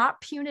 He's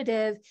not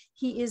punitive.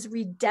 He is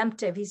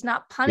redemptive. He's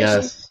not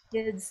punishing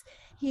kids.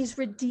 He's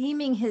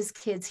redeeming his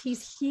kids.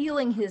 He's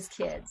healing his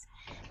kids.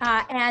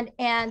 And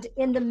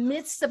in the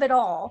midst of it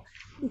all,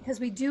 because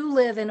we do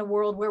live in a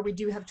world where we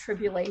do have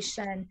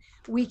tribulation,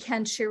 we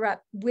can cheer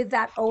up with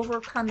that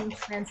overcoming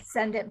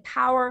transcendent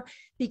power,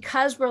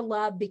 because we're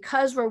loved,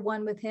 because we're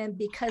one with him,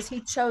 because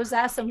he chose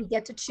us and we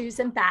get to choose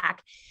him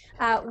back.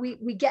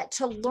 We get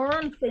to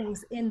learn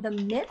things in the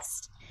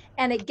midst,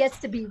 and it gets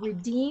to be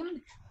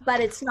redeemed, but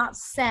it's not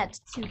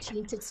sent to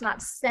teach. It's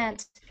not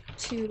sent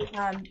to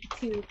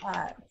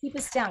keep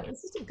us down.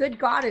 This is a good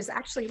God is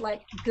actually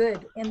like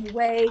good in the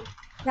way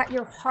that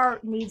your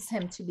heart needs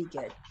him to be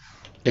good.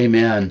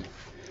 Amen.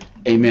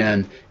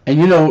 Amen. And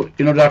you know,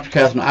 Dr.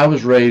 Catherine, I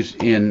was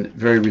raised in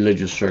very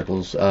religious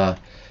circles.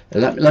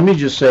 Let me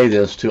just say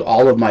this to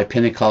all of my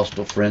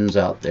Pentecostal friends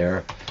out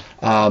there.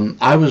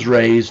 I was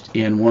raised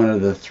in one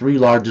of the 3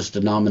 largest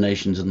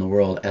denominations in the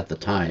world at the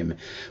time,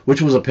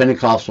 which was a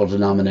Pentecostal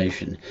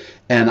denomination.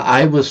 And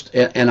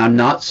I'm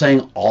not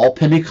saying all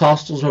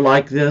Pentecostals are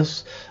like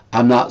this.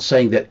 I'm not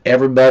saying that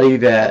everybody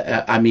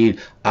that,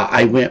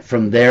 I went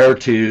from there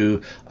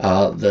to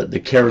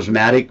the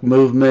charismatic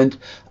movement,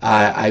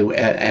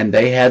 and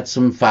they had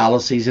some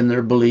fallacies in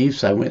their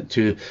beliefs. I went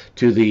to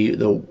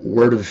the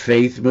Word of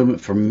Faith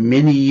movement for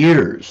many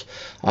years,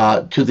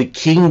 to the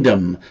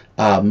Kingdom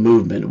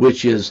movement,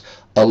 which is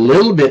a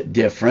little bit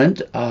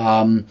different.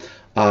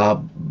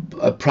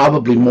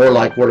 Probably more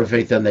like Word of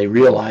Faith than they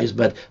realize,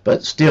 but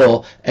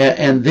still.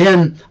 And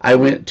then I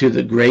went to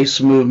the Grace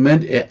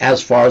movement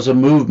as far as a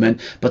movement.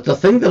 But the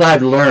thing that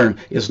I've learned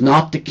is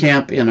not to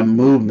camp in a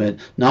movement,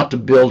 not to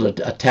build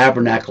a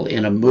tabernacle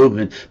in a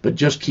movement, but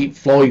just keep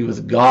flowing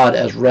with God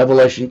as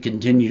revelation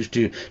continues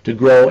to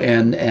grow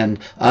and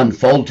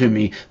unfold to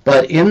me.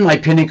 But in my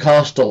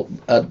Pentecostal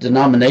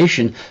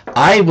denomination,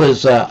 I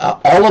was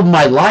all of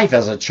my life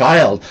as a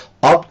child,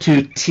 up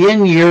to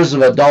 10 years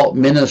of adult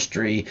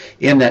ministry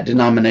in that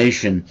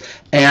denomination.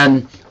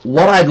 And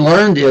what I've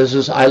learned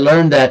is I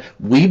learned that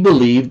we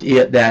believed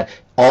that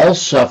all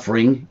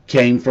suffering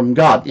came from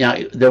God. Now,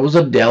 there was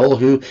a devil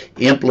who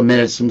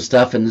implemented some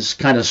stuff and this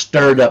kind of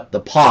stirred up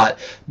the pot,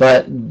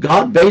 but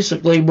God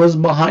basically was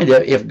behind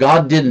it. If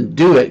God didn't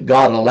do it,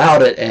 God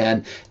allowed it.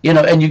 And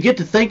you get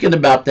to thinking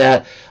about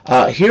that.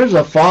 Here's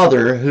a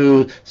father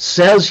who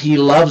says he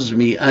loves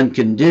me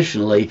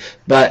unconditionally,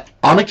 but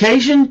on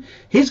occasion,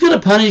 he's going to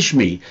punish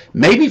me,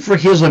 maybe for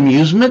his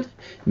amusement,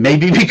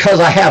 maybe because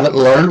I haven't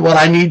learned what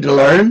I need to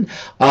learn,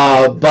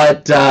 and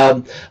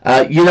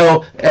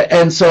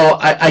so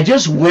I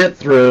just went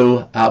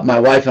through, my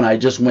wife and I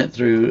just went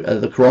through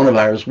the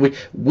coronavirus.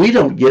 We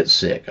don't get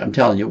sick. I'm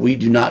telling you, we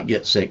do not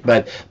get sick,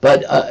 but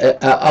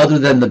other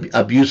than the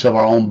abuse of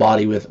our own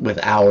body with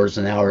hours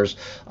and hours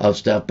of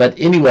stuff. But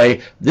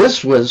anyway,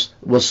 this was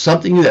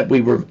something that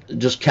we were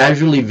just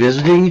casually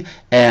visiting,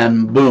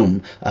 and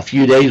boom, a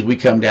few days we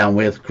come down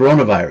with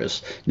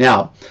coronavirus.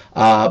 Now,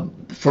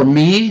 for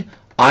me,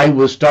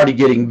 I started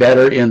getting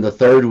better in the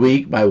 3rd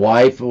week. My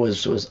wife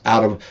was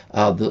out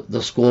of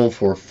the school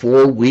for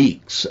 4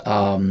 weeks,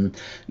 and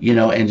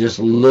just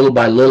little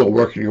by little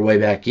working your way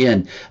back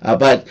in.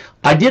 But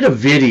I did a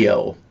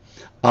video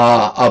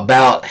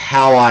about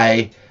how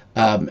I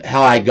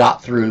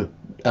got through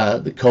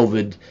the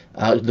COVID,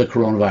 the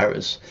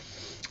coronavirus.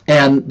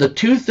 And the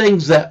 2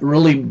 things that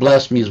really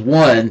blessed me is,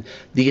 one,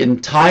 the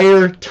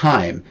entire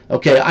time.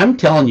 Okay, I'm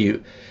telling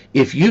you,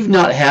 if you've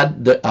not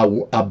had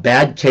a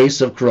bad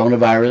case of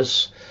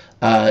coronavirus,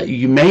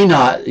 you may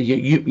not.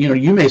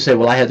 You may say,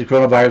 "Well, I had the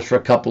coronavirus for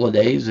a couple of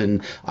days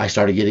and I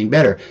started getting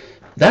better."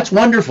 That's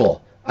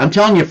wonderful. I'm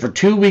telling you, for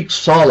 2 weeks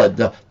solid,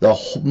 the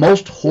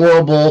most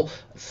horrible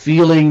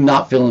feeling,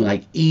 not feeling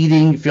like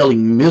eating,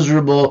 feeling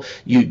miserable.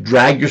 You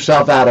drag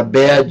yourself out of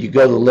bed, you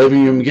go to the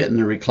living room, get in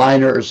the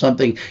recliner or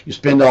something, you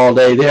spend all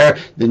day there,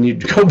 then you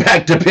go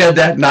back to bed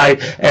that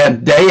night,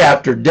 and day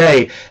after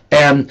day.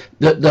 And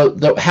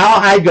the how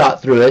I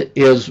got through it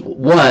is,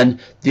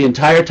 one, the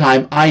entire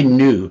time I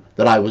knew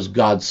that I was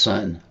God's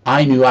son.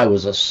 I knew I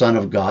was a son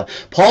of God.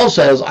 Paul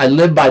says, I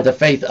live by the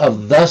faith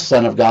of the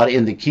Son of God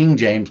in the King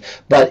James,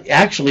 but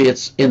actually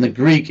it's in the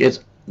Greek, it's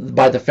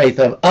by the faith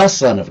of a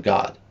son of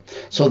God.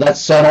 So that's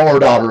son or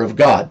daughter of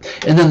God.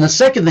 And then the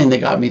second thing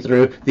that got me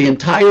through, the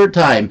entire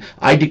time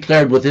I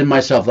declared within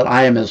myself that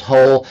I am as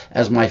whole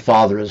as my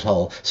Father is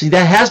whole. See,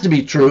 that has to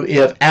be true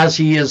if as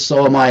he is,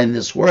 so am I in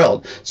this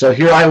world. So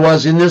here I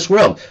was in this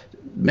world,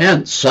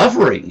 man,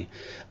 suffering.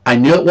 I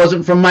knew it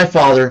wasn't from my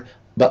Father,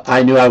 but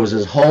I knew I was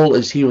as whole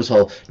as he was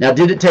whole. Now,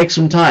 did it take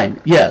some time?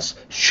 Yes.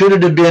 Should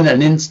it have been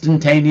an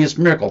instantaneous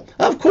miracle?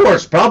 Of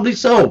course, probably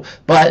so.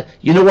 But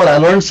you know what? I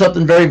learned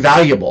something very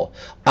valuable.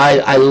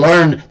 I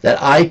learned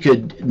that I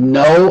could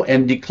know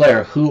and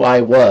declare who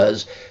I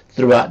was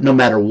throughout, no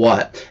matter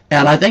what.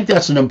 And I think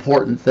that's an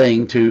important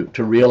thing to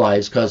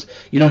realize, because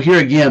here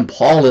again,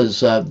 Paul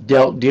has had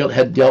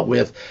dealt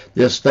with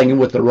this thing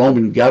with the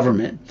Roman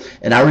government.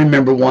 And I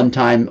remember one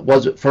time,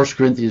 was it 1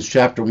 Corinthians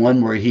chapter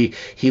 1, where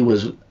he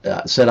was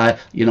said, I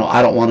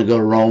don't want to go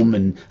to Rome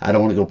and I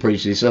don't want to go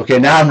preach. He said, okay,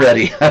 now I'm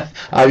ready.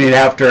 I mean,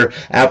 after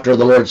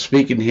the Lord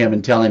speaking to him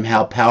and telling him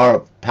how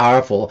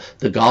powerful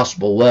the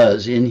gospel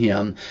was in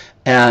him.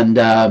 And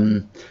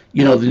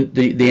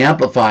the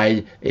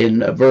Amplified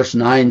in verse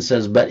 9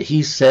 says, "But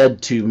he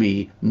said to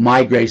me,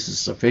 my grace is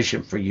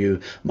sufficient for you.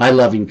 My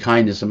loving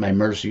kindness and my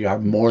mercy are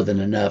more than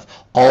enough,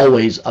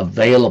 always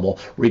available,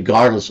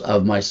 regardless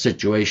of my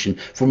situation.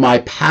 For my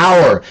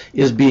power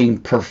is being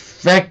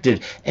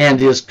perfected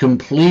and is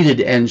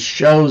completed and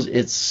shows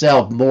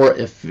itself more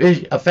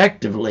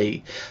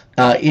effectively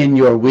in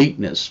your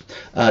weakness."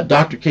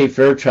 Dr. K.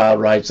 Fairchild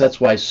writes,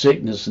 that's why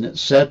sickness and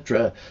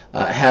etc.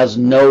 Has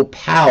no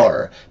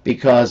power,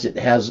 because it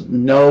has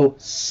no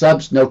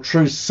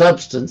true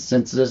substance,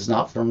 since it is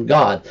not from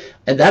God.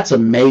 And that's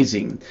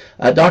amazing.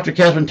 Dr.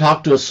 Catherine,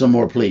 talk to us some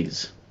more,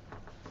 please.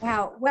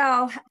 Wow.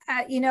 Well,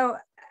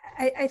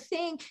 I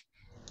think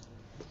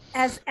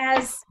as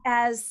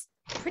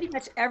pretty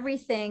much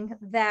everything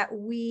that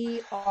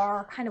we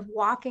are kind of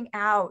walking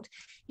out,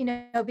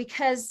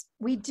 because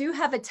we do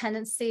have a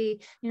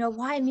tendency,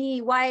 why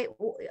me? Why,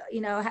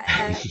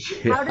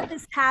 how did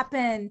this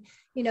happen?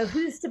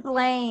 Who's to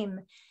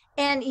blame?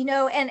 And,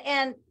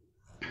 and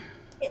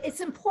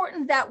it's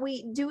important that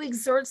we do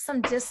exert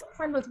some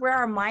discipline with where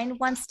our mind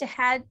wants to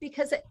head,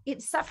 because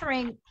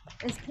suffering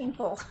is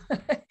painful.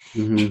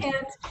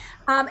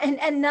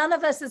 And none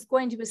of us is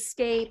going to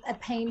escape a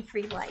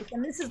pain-free life.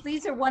 And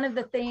these are one of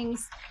the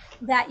things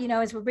that,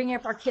 as we're bringing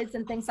up our kids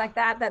and things like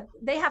that, that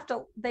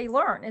they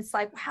learn. It's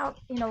like, how,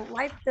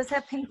 life does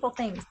have painful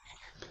things,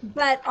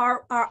 but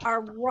our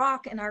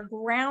rock and our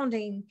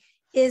grounding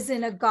is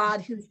in a God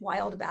who's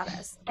wild about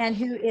us and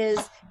who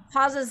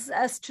causes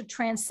us to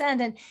transcend.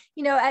 And,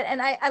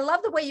 and I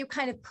love the way you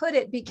kind of put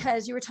it,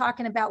 because you were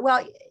talking about,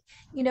 well,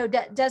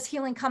 does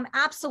healing come?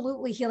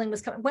 Absolutely. Healing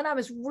was coming when I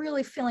was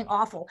really feeling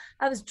awful.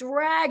 I was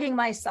dragging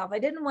myself. I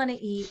didn't want to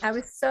eat. I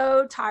was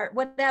so tired,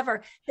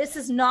 whatever. This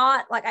is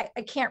not like,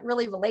 I can't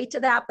really relate to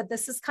that, but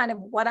this is kind of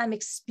what I'm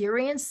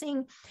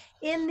experiencing.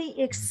 In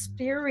the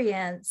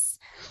experience,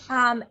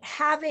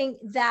 having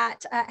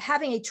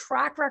a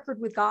track record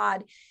with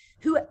God,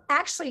 who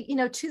actually,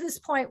 to this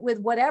point, with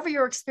whatever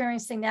you're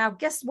experiencing now,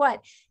 guess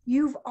what?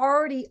 You've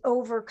already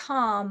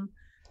overcome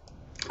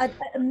a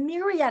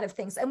myriad of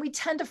things, and we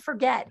tend to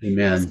forget.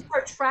 Amen. This is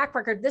our track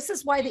record. This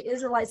is why the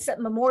Israelites set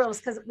memorials,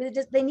 because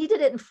they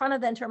needed it in front of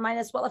them to remind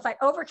us, well, if I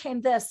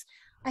overcame this,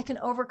 I can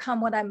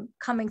overcome what I'm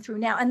coming through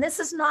now. And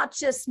this is not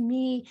just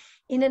me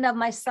in and of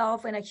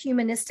myself in a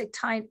humanistic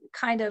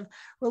kind of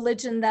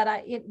religion that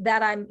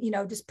I'm,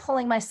 just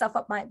pulling myself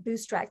up my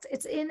bootstraps.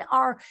 It's in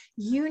our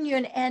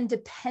union and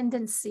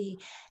dependency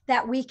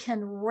that we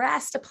can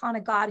rest upon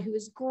a God who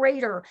is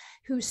greater,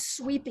 who's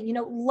sweeping.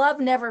 Love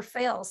never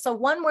fails. So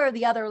one way or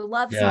the other,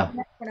 love's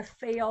never going to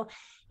fail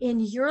in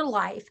your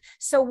life.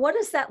 So what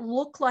does that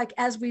look like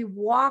as we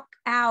walk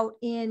out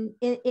in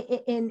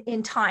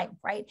time,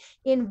 right?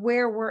 In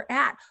where we're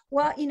at?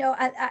 Well,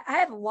 I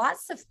have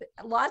lots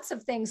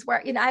of things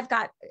where, I've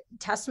got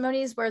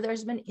testimonies where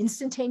there's been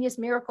instantaneous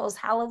miracles,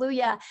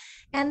 hallelujah.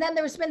 And then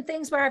there's been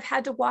things where I've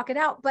had to walk it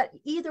out. But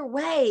either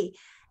way,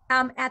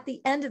 at the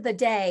end of the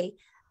day,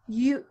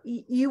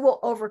 you will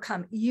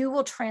overcome, you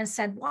will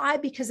transcend. Why?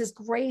 Because his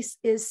grace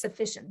is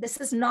sufficient.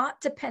 This is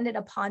not dependent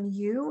upon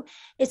you.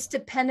 It's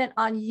dependent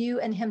on you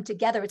and him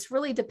together. It's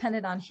really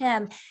dependent on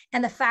him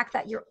and the fact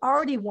that you're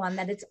already one,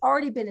 that it's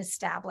already been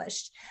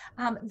established.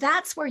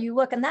 That's where you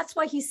look. And that's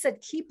why he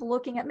said, keep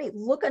looking at me.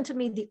 Look unto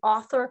me, the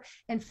author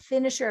and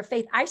finisher of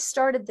faith. I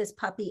started this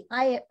puppy.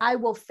 I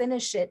will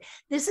finish it.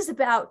 This is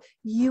about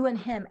you and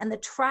him and the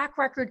track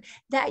record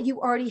that you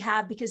already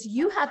have, because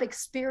you have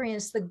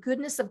experienced the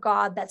goodness of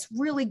God that's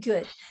really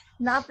good,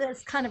 not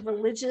this kind of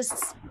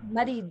religious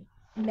muddy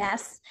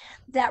mess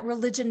that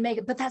religion make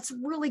it, but that's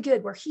really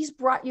good, where he's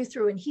brought you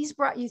through and he's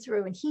brought you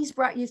through and he's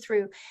brought you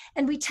through.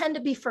 And we tend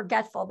to be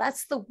forgetful.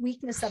 That's the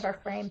weakness of our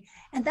frame.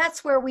 And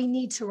that's where we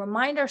need to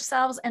remind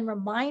ourselves and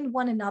remind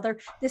one another.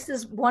 This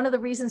is one of the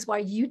reasons why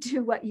you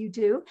do what you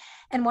do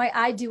and why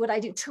I do what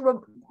I do,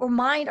 to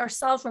remind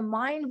ourselves,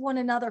 remind one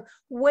another,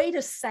 wait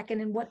a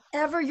second, and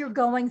whatever you're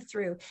going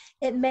through,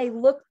 it may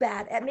look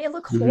bad, it may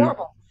look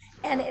horrible.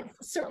 And it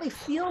certainly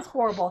feels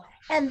horrible.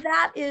 And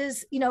that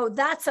is,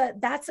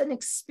 that's an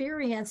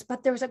experience,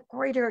 but there's a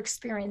greater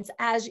experience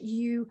as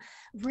you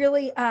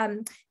really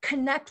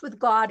connect with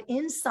God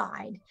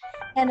inside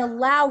and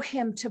allow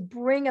him to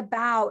bring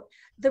about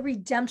the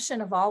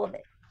redemption of all of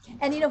it.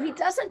 And, he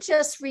doesn't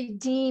just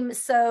redeem.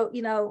 So,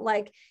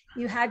 like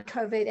you had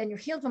COVID and you're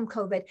healed from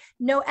COVID.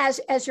 No,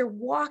 as you're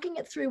walking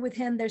it through with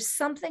him, there's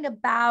something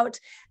about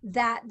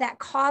that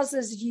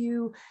causes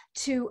you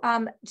to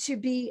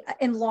be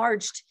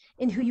enlarged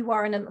in who you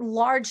are and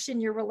enlarged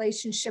in your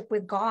relationship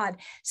with God.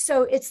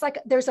 So it's like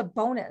there's a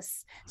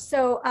bonus.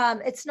 So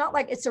it's not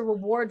like it's a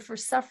reward for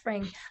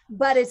suffering,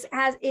 but it's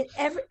as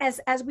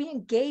we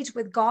engage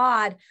with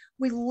God,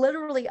 we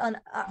literally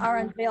are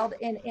unveiled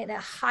in a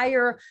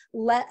higher,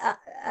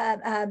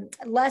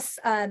 less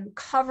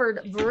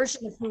covered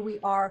version of who we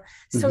are.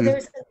 So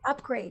there's an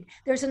upgrade.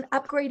 There's an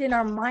upgrade in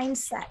our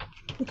mindset,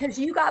 because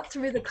you got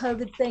through the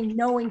COVID thing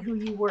knowing who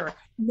you were,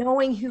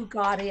 knowing who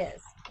God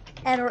is.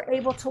 and are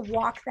able to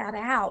walk that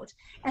out.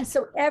 And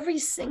so every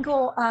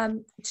single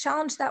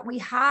challenge that we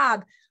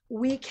have,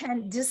 we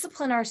can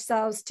discipline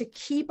ourselves to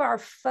keep our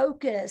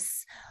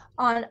focus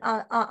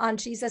on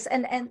Jesus.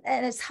 And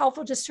it's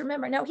helpful just to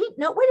remember, no,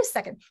 wait a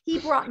second. He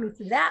brought me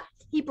through that.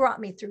 He brought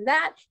me through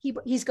that.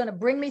 He's going to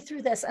bring me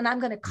through this, and I'm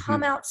going to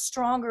come out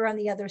stronger on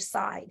the other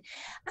side.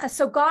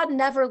 So God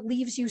never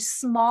leaves you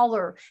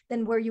smaller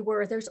than where you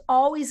were. There's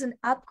always an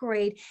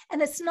upgrade.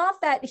 And it's not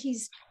that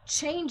he's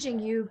changing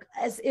you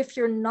as if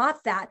you're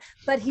not that,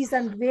 but he's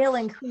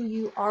unveiling who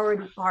you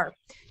already are,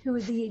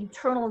 who the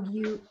eternal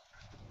you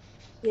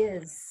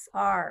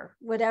are,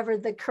 whatever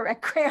the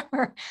correct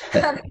grammar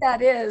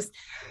that is.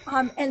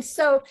 And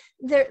so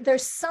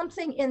there's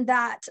something in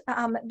that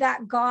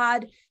that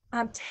God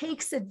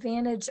takes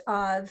advantage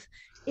of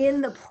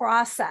in the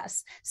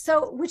process.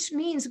 So, which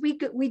means we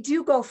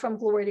do go from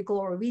glory to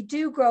glory. We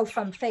do grow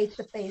from faith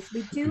to faith.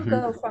 We do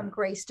go from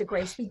grace to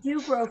grace. We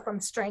do grow from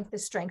strength to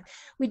strength.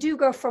 We do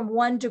go from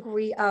one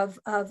degree of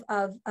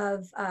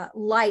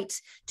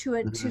light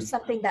to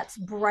something that's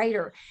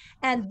brighter.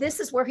 And this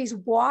is where he's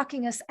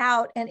walking us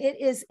out. And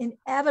it is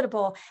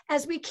inevitable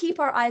as we keep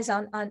our eyes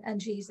on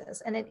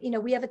Jesus. And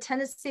we have a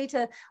tendency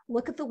to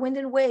look at the wind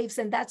and waves,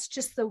 and that's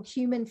just the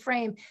human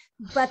frame.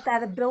 But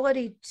that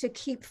ability to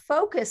keep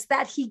focus,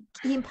 that he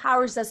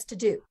empowers us to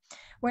do.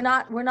 We're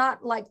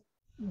not like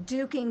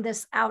duking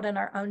this out in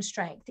our own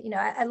strength.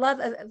 I love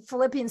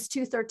Philippians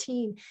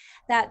 2:13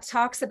 that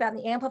talks about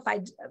the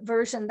Amplified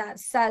version that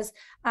says,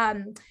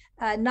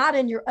 not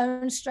in your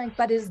own strength,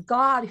 but is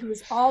God who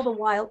is all the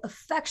while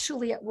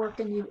effectually at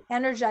work in you,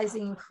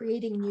 energizing and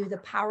creating in you the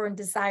power and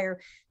desire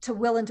to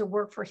will and to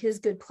work for his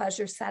good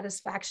pleasure,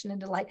 satisfaction,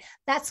 and delight.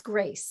 That's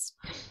grace.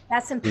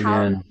 That's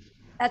empowerment. Amen.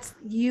 That's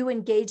you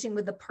engaging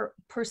with the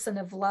person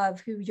of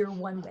love who you're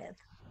one with.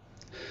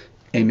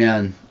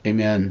 Amen.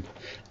 Amen.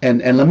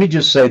 And let me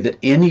just say that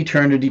in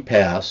eternity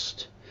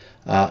past,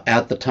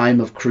 at the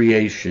time of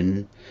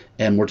creation,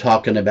 and we're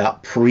talking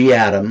about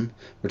pre-Adam,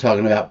 we're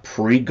talking about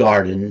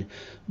pre-garden,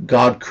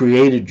 God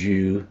created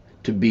you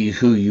to be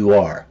who you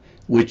are,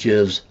 which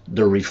is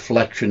the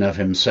reflection of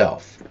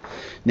himself.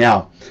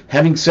 Now,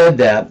 having said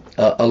that,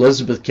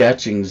 Elizabeth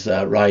Catchings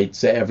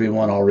writes that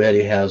everyone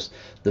already has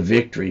the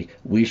victory.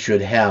 We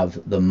should have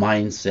that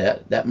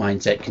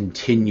mindset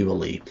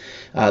continually.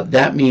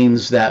 That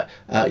means that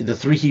the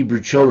three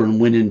Hebrew children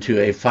went into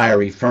a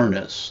fiery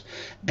furnace,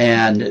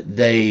 and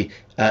they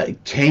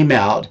came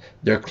out.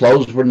 Their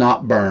clothes were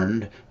not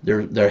burned.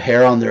 Their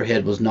hair on their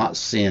head was not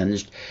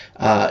singed.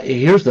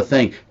 Here's the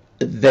thing.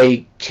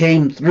 They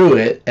came through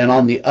it, and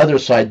on the other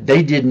side,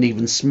 they didn't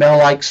even smell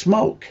like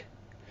smoke.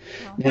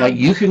 Now,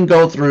 you can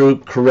go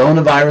through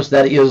coronavirus.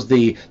 That is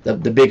the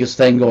biggest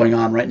thing going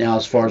on right now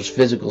as far as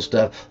physical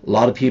stuff. A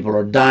lot of people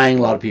are dying.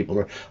 A lot of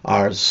people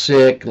are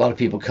sick. A lot of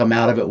people come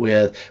out of it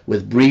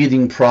with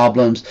breathing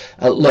problems.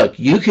 Look,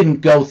 you can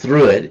go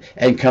through it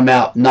and come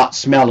out not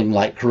smelling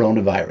like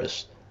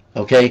coronavirus.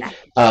 Okay?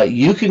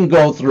 You can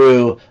go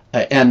through,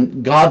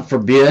 and God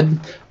forbid,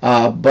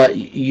 but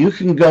you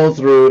can go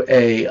through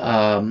a...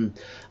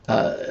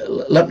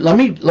 let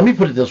me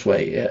put it this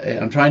way.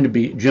 I'm trying to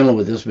be gentle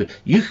with this, but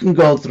you can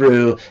go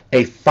through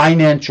a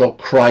financial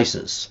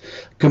crisis,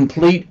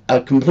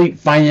 a complete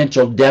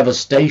financial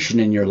devastation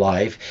in your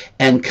life,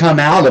 and come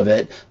out of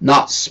it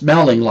not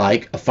smelling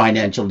like a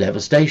financial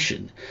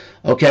devastation.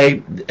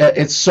 Okay,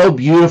 it's so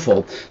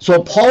beautiful.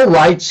 So Paul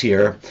writes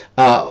here,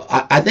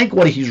 I think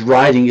what he's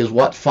writing is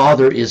what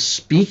Father is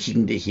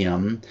speaking to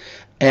him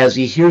as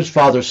he hears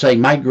Father saying,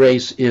 my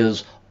grace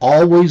is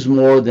always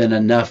more than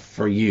enough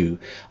for you.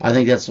 I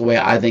think that's the way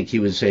I think he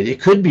would say it. It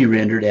could be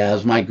rendered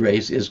as, my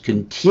grace is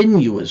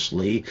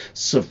continuously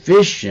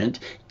sufficient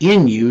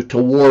in you to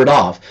ward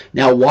off.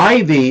 Now,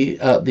 why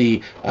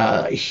the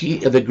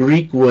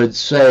Greek would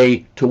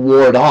say to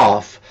ward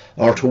off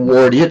or to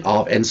ward it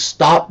off and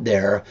stop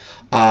there,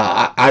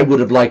 I would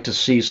have liked to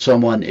see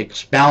someone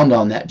expound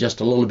on that just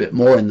a little bit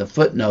more in the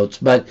footnotes.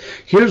 But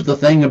here's the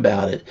thing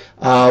about it.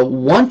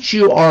 Once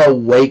you are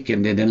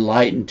awakened and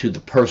enlightened to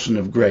the person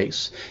of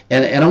grace,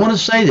 and I want to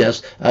say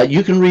this,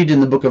 you can read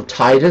in the book of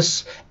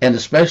Titus, and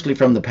especially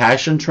from the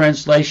Passion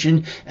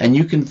Translation, and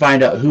you can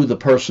find out who the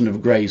person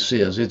of grace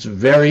is. It's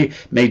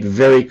made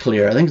very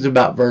clear. I think it's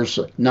about verse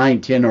 9,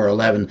 10, or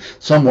 11,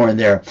 somewhere in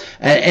there.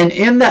 And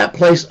in that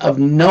place of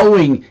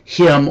knowing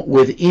him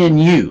within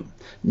you,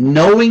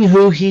 knowing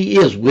who he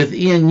is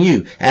within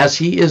you, as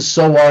he is,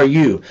 so are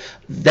you.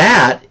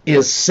 That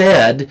is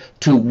said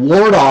to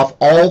ward off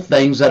all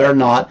things that are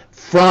not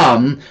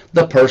from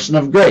the person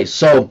of grace.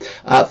 So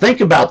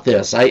think about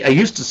this. I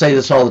used to say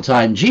this all the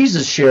time.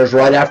 Jesus shares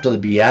right after the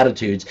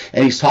Beatitudes,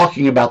 and he's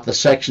talking about the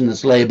section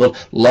that's labeled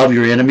 "Love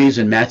Your Enemies"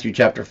 in Matthew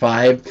chapter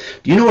 5.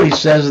 Do you know what he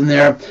says in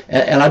there?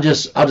 And I'll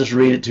just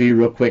read it to you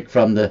real quick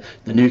from the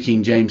New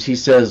King James. He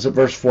says,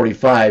 verse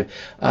 45,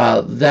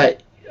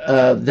 that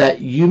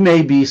that you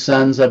may be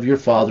sons of your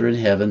Father in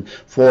heaven,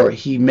 for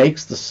he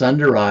makes the sun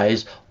to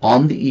rise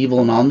on the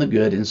evil and on the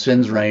good, and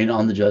sends rain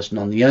on the just and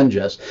on the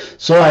unjust.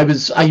 So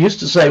I used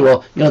to say,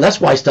 well, that's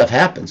why stuff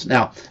happens.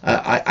 Now,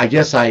 I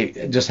guess I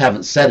just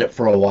haven't said it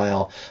for a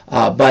while,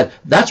 but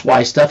that's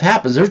why stuff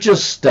happens. There's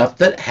just stuff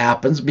that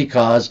happens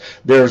because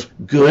there's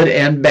good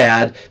and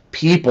bad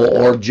people,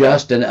 or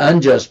just and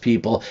unjust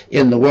people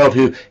in the world,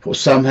 who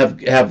some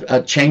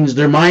have changed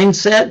their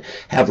mindset,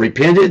 have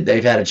repented,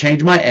 they've had a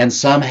change of mind, and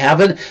some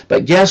haven't.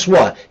 But guess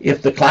what?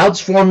 If the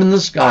clouds form in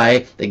the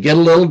sky, they get a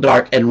little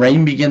dark, and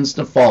rain begins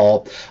to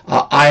fall,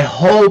 I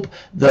hope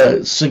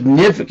the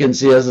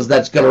significance is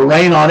that's going to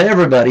rain on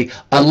everybody,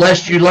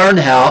 unless you learn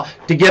how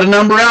to get an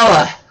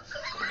umbrella.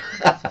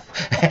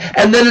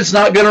 And then it's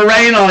not going to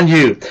rain on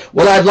you.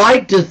 Well, I'd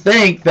like to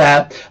think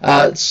that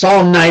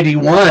Psalm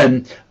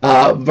 91,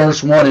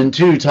 verse 1 and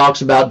 2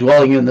 talks about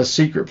dwelling in the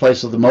secret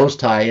place of the Most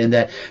High, and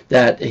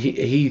that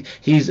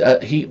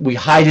we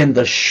hide in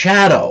the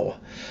shadow.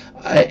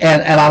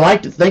 And I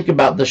like to think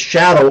about the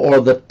shadow, or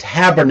the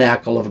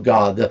tabernacle of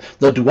God,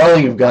 the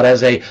dwelling of God,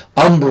 as a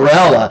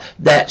umbrella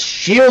that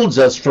shields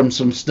us from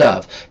some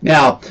stuff.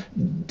 Now,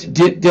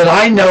 did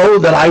I know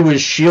that I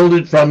was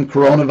shielded from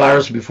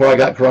coronavirus before I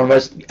got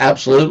coronavirus?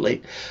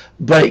 Absolutely.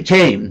 But it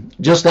came,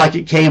 just like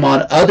it came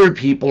on other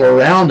people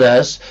around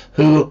us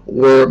who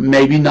were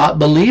maybe not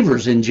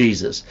believers in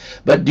Jesus.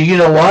 But do you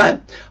know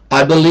what?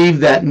 I believe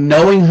that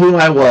knowing who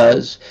I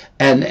was,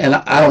 and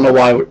I don't know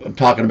why I'm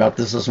talking about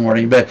this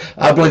morning, but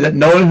I believe that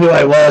knowing who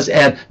I was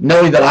and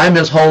knowing that I'm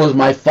as whole as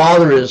my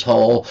Father is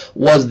whole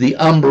was the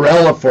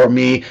umbrella for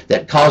me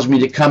that caused me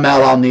to come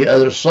out on the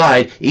other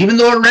side. Even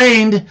though it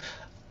rained,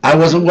 I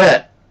wasn't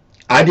wet.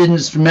 I didn't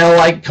smell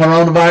like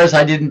coronavirus.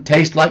 I didn't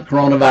taste like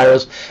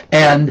coronavirus.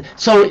 And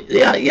so,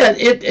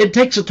 it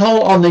takes a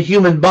toll on the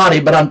human body,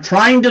 but I'm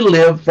trying to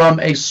live from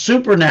a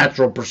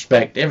supernatural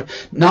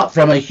perspective, not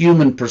from a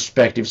human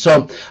perspective.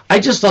 So I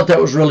just thought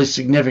that was really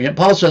significant.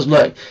 Paul says,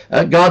 look,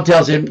 God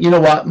tells him, you know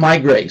what, my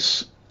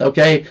grace,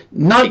 okay,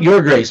 not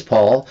your grace,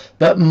 Paul,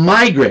 but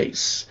my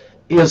grace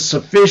is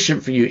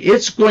sufficient for you.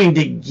 It's going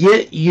to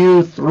get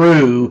you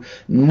through,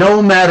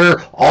 no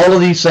matter all of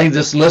these things,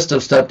 this list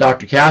of stuff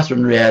Dr.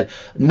 Catherine read,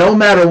 no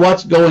matter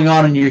what's going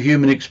on in your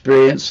human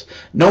experience,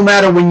 no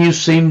matter when you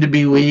seem to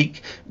be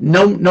weak,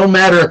 no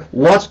matter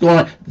what's going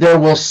on, there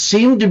will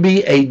seem to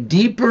be a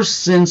deeper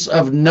sense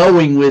of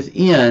knowing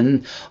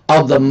within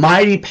of the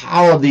mighty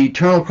power of the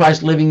eternal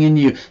Christ living in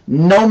you.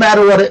 No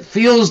matter what it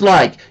feels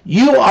like,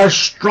 you are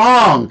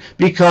strong,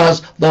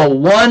 because the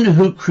one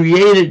who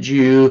created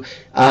you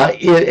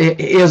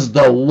is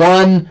the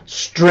one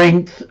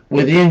strength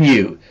within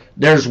you.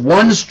 There's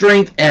one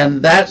strength,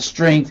 and that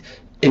strength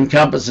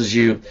encompasses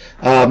you.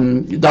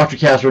 Dr.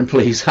 Catherine,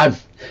 please.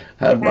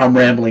 I'm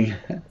rambling.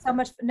 So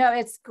much. No,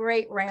 it's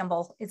great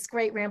ramble. It's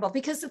great ramble,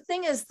 because the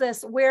thing is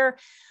this, where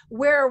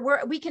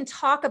we can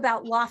talk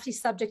about lofty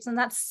subjects, and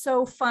that's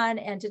so fun,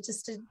 and to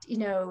just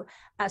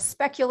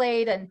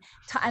speculate, and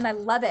I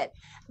love it.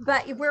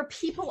 But where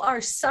people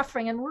are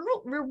suffering, and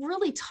we're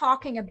really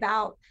talking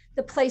about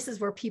the places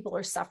where people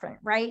are suffering,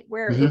 right?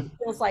 Where it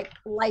feels like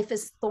life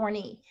is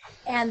thorny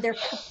and they're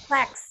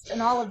perplexed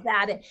and all of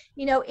that. And,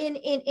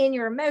 in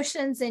your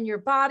emotions, in your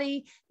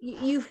body,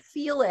 you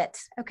feel it.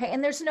 Okay.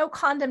 And there's no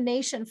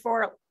condemnation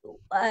for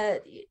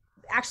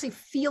actually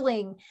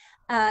feeling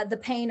the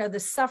pain or the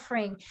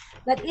suffering.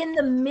 But in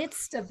the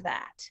midst of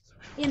that,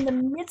 in the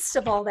midst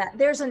of all that,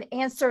 there's an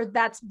answer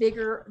that's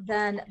bigger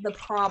than the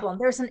problem.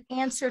 There's an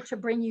answer to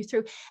bring you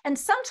through. And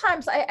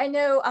sometimes I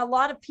know a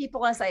lot of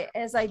people, as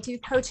I do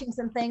coachings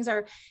and things,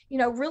 are,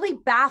 really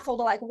baffled,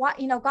 like, what,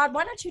 God,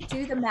 why don't you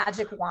do the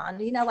magic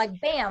wand? Like,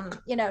 bam,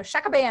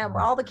 shaka bam,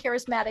 all the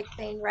charismatic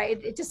thing,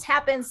 right? It just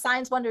happens,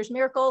 signs, wonders,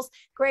 miracles.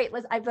 Great.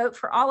 I vote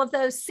for all of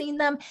those, seen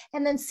them,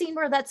 and then seen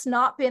where that's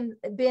not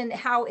been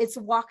how it's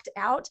walked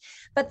out.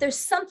 But there's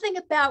something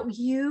about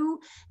you,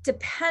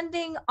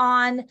 depending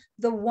on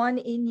the one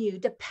in you,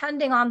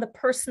 depending on the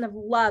person of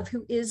love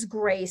who is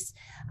grace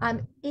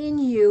in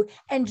you,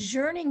 and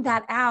journeying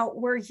that out,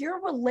 where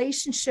your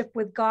relationship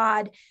with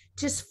God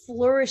just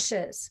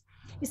flourishes.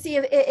 You see,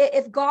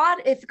 if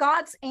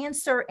God's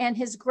answer and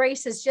his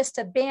grace is just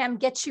to bam,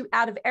 get you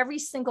out of every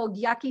single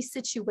yucky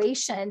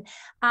situation.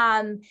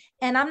 And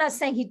I'm not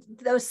saying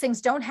those things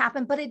don't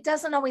happen, but it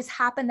doesn't always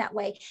happen that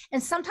way.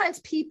 And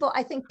sometimes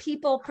I think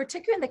people,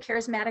 particularly in the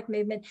charismatic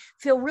movement,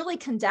 feel really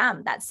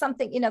condemned. That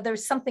something,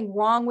 there's something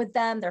wrong with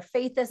them. Their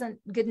faith isn't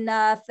good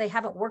enough. They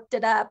haven't worked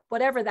it up,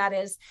 whatever that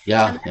is.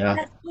 Yeah.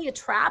 That's really a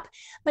trap.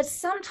 But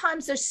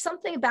sometimes there's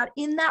something about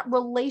in that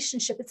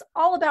relationship. It's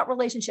all about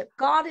relationship.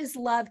 God is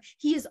love.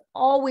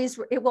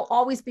 It will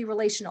always be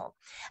relational.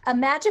 A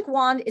magic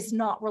wand is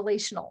not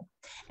relational.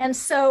 And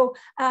so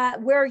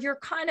where you're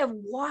kind of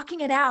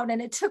walking it out,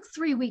 and it took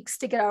 3 weeks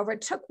to get over,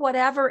 it took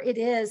whatever it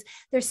is,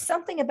 there's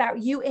something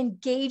about you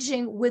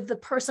engaging with the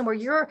person where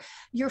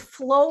you're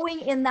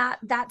flowing in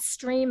that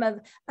stream of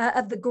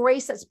the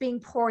grace that's being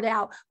poured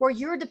out, where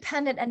you're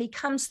dependent, and he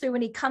comes through,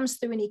 and he comes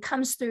through, and he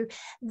comes through,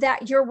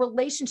 that your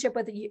relationship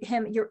with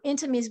him, your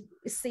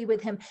intimacy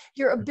with him,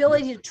 your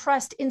ability to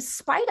trust in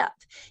spite of.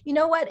 You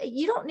know what?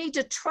 You don't need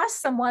to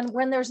trust someone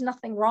when there's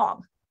nothing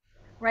wrong.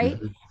 Right.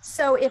 Mhm.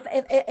 So if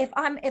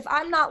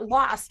I'm not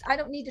lost, I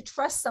don't need to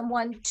trust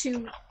someone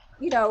to,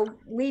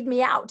 lead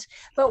me out.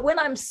 But when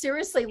I'm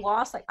seriously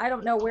lost, like I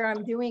don't know where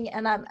I'm doing,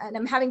 and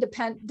I'm having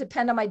to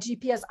depend on my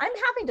GPS, I'm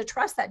having to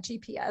trust that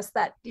GPS,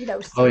 that,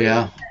 Oh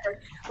yeah.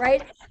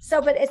 right.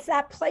 So, but it's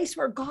that place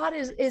where God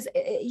is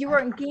you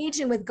are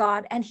engaging with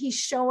God, and he's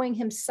showing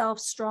himself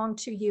strong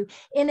to you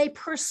in a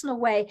personal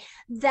way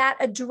that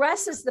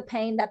addresses the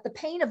pain, that the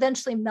pain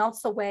eventually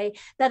melts away,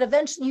 that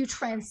eventually you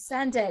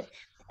transcend it.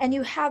 And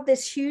you have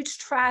this huge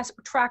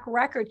track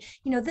record.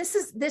 This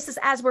is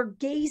as we're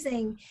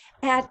gazing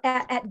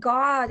at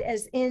God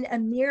as in a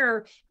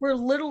mirror, we're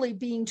literally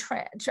being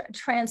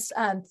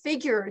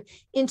transfigured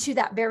into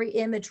that very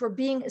image. We're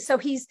being, so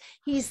he's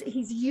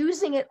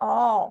using it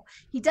all.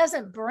 He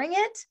doesn't bring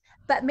it,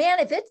 but man,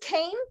 if it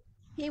came,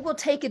 he will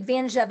take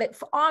advantage of it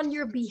on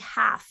your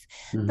behalf.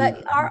 Mhm.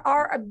 But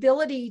our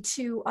ability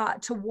to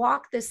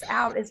walk this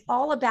out is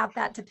all about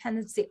that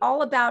dependency,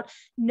 all about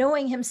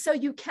knowing him so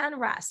you can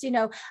rest.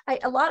 A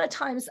lot of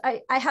times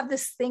I have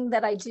this thing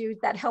that I do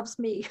that helps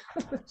me.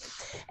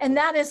 And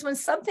that is when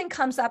something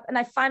comes up and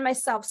I find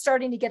myself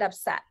starting to get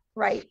upset,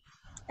 right?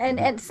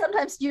 And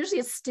sometimes, usually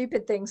it's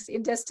stupid things,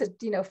 just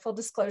to, full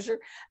disclosure,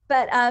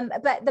 but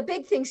the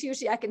big things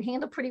usually I can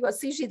handle pretty well.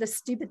 It's usually the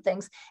stupid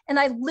things. And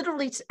I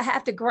literally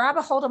have to grab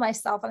a hold of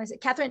myself and I say,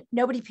 Catherine,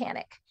 nobody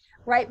panic,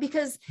 right?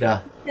 Because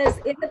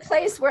in the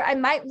place where I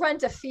might run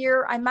to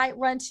fear, I might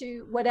run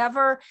to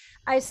whatever,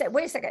 I said,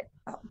 wait a second,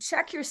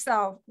 check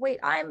yourself. Wait,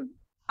 I'm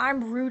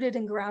rooted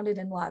and grounded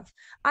in love.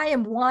 I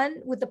am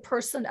one with the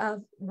person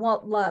of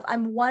love.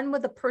 I'm one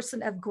with the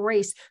person of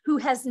grace who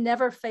has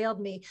never failed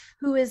me,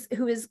 who is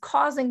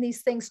causing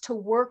these things to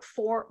work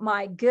for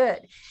my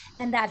good,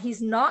 and that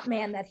he's not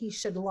man that he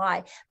should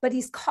lie, but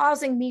he's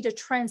causing me to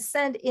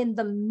transcend in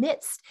the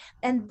midst.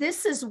 And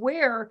this is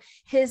where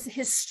his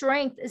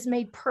strength is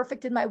made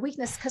perfect in my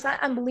weakness, because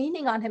I'm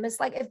leaning on him. It's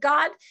like if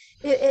God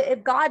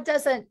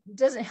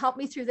doesn't help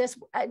me through this,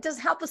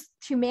 doesn't help us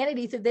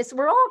humanity through this,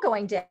 we're all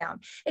going down.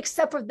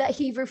 Except for that,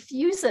 he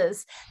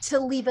refuses to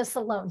leave us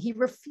alone. He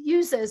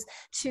refuses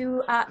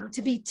to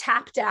be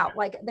tapped out.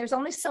 Like, there's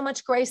only so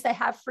much grace I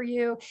have for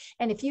you,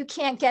 and if you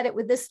can't get it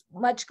with this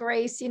much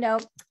grace,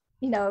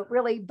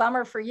 really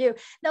bummer for you.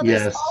 Now,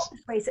 there's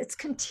always grace. It's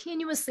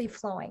continuously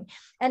flowing,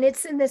 and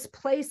it's in this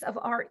place of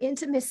our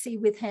intimacy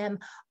with him,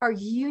 our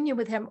union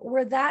with him,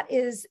 where that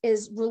is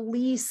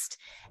released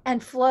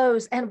and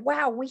flows. And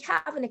wow, we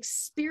have an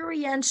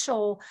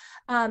experiential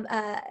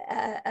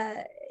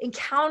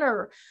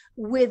encounter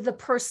with the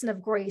person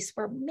of grace,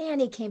 where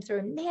Manny came through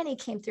and Manny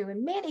came through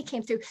and Manny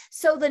came through.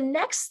 So the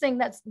next thing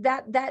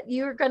that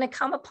you're going to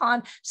come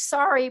upon,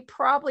 sorry,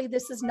 probably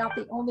this is not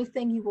the only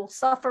thing you will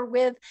suffer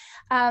with.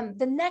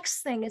 The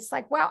next thing, it's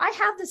like, wow, I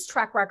have this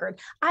track record.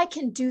 I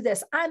can do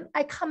this.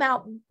 I come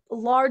out a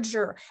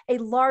larger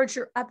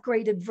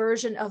upgraded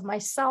version of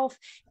myself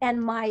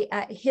and my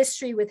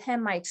history with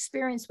him, my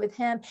experience with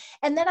him.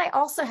 And then I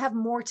also have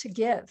more to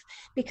give,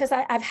 because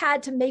I've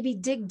had to maybe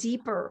dig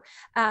deeper,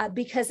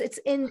 because it's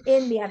in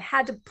me. I've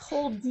had to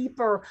pull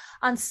deeper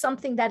on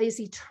something that is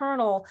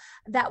eternal,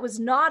 that was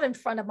not in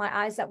front of my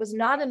eyes, that was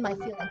not in my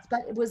feelings,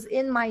 but it was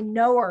in my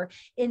knower,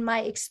 in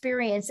my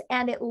experience.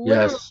 And it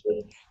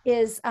literally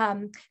is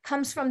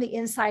comes from the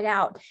inside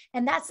out.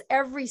 And that's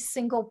every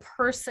single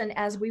person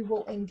as we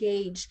will engage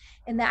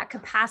in that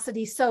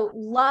capacity. So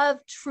love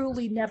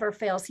truly never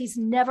fails. He's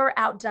never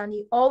outdone.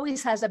 He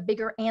always has a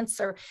bigger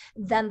answer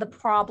than the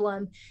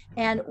problem.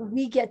 And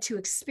we get to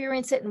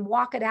experience it and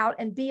walk it out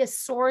and be a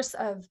source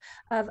of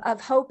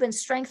hope and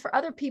strength for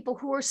other people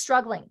who are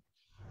struggling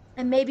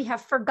and maybe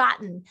have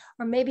forgotten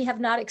or maybe have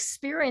not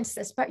experienced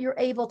this, but you're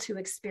able to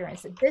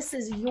experience it. This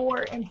is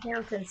your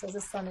inheritance as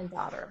a son and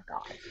daughter of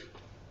God.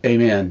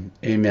 Amen.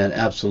 Amen.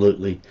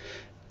 Absolutely.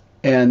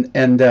 And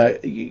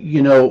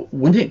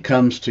when it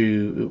comes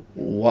to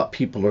what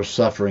people are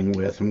suffering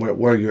with and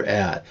where you're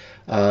at,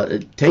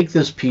 take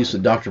this piece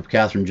that Dr.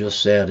 Catherine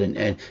just said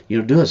and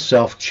do a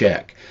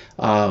self-check.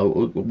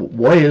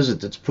 What is it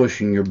that's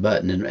pushing your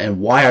button, and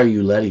why are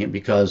you letting it?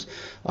 Because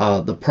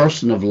the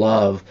person of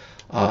love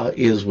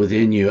is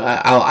within you.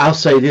 I'll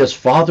say this: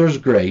 Father's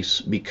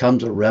grace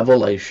becomes a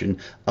revelation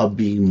of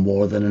being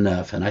more than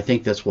enough, and I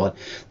think that's what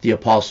the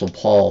Apostle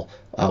Paul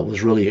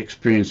was really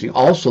experiencing.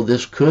 Also,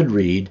 this could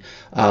read,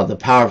 the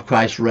power of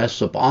Christ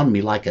rests upon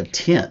me like a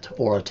tent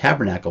or a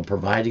tabernacle,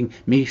 providing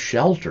me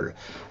shelter.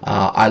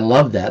 I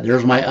love that.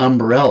 There's my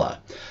umbrella.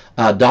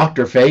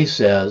 Dr. Faye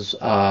says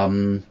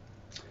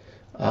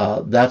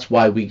that's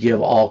why we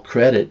give all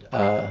credit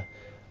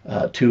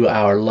to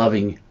our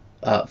loving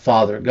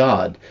Father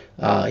God.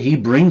 He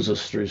brings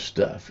us through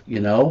stuff,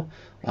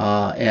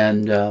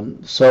 and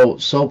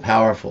so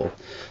powerful.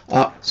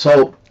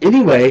 So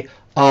anyway,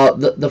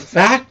 The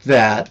fact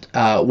that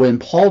when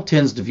Paul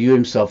tends to view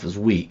himself as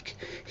weak,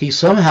 he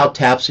somehow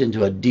taps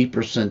into a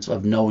deeper sense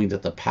of knowing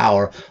that the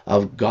power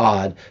of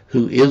God,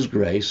 who is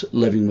grace,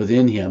 living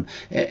within him.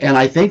 And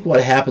I think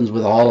what happens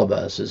with all of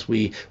us is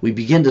we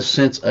begin to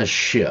sense a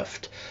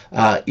shift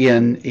to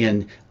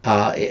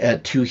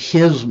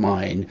his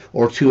mind,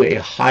 or to a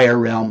higher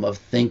realm of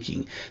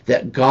thinking,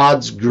 that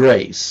God's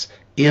grace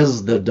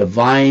is the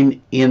divine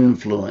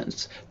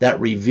influence that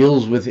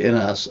reveals within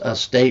us a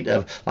state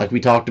of, like we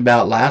talked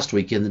about last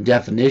week in the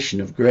definition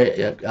of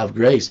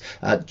grace,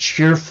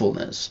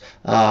 cheerfulness,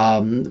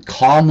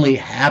 calmly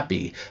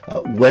happy,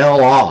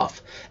 well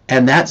off.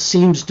 And that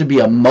seems to be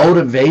a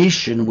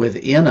motivation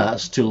within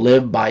us to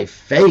live by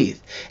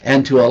faith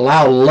and to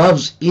allow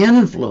love's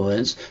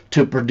influence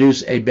to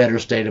produce a better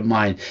state of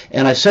mind.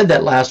 And I said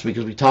that last week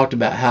as we talked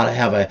about how to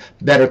have a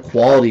better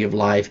quality of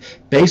life.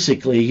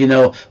 Basically,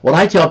 what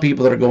I tell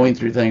people that are going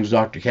through things,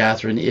 Dr.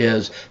 Catherine,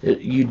 is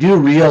you do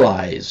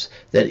realize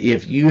that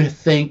if you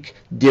think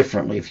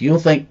differently, if you'll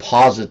think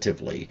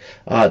positively,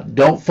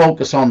 don't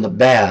focus on the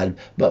bad,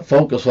 but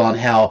focus on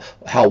how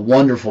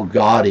wonderful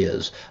God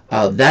is.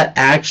 That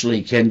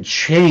actually can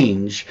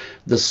change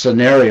the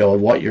scenario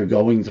of what you're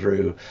going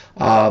through.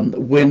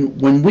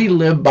 When we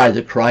live by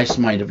the Christ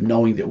mind of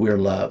knowing that we're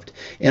loved,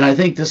 and I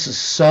think this is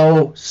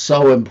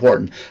so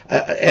important.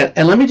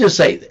 And let me just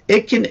say,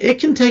 it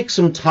can take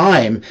some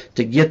time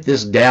to get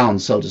this down,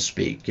 so to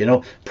speak.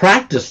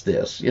 Practice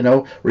this.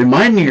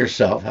 Reminding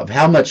yourself of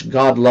how much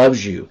God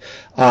loves you,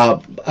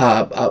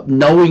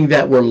 knowing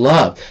that we're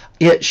loved.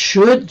 It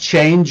should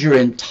change your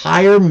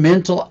entire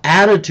mental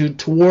attitude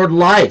toward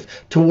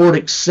life, toward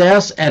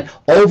excess, and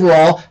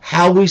overall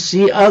how we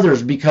see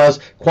others. Because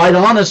quite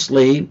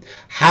honestly,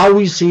 how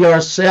we see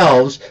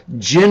ourselves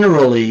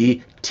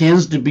generally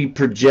tends to be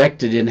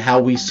projected in how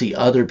we see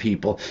other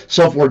people.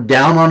 So if we're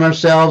down on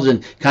ourselves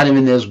and kind of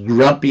in this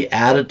grumpy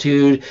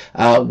attitude,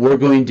 we're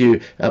going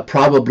to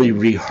probably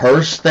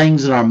rehearse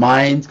things in our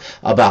minds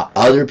about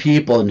other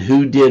people and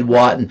who did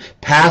what, and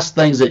past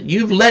things that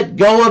you've let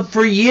go of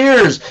for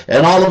years,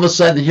 and all of a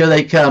sudden here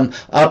they come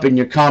up in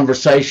your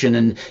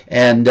conversation,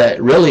 and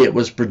really it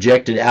was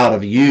projected out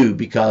of you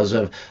because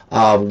of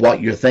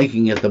what you're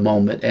thinking at the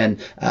moment. And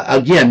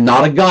again,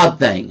 not a God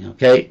thing,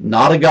 okay?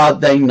 Not a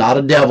God thing, not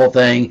a devil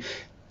thing.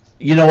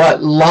 You know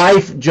what?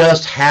 Life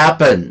just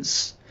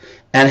happens.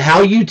 And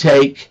how you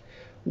take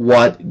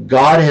what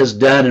God has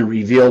done and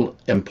revealed,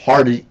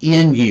 imparted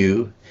in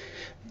you,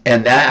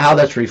 and how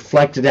that's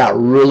reflected out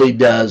really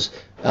does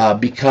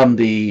become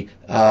the,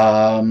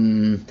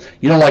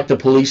 like the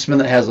policeman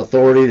that has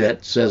authority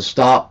that says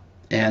stop,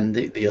 and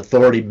the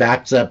authority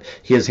backs up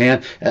his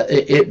hand.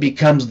 It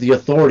becomes the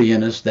authority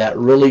in us that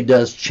really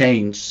does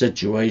change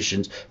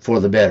situations for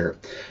the better.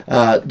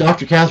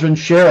 Dr. Catherine,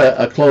 share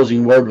a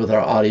closing word with our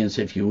audience,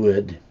 if you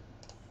would.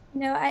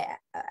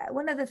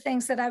 One of the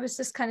things that I was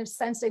just kind of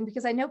sensing,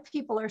 because I know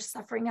people are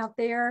suffering out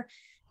there,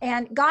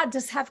 and God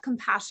does have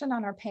compassion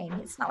on our pain.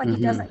 It's not like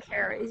he doesn't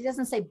care. He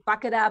doesn't say,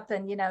 buck it up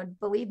and,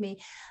 believe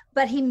me,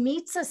 but he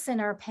meets us in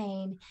our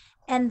pain.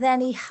 And then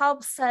he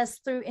helps us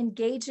through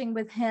engaging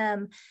with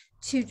him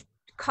to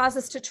cause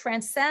us to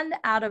transcend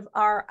out of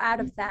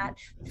that,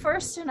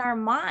 first in our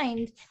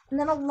mind, and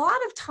then a lot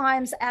of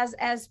times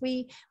as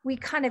we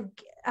kind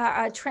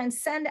of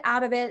transcend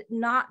out of it,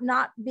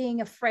 not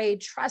being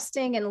afraid,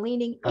 trusting and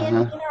leaning in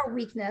our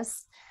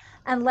weakness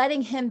and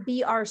letting him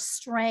be our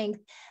strength,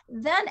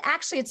 then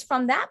actually it's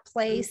from that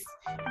place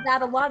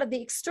that a lot of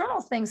the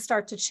external things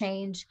start to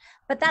change.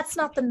 But that's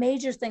not the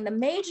major thing. The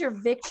major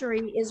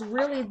victory is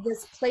really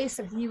this place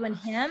of you and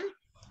him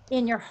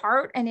in your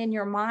heart and in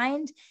your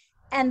mind.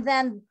 And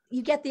then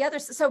you get the other.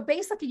 So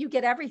basically you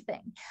get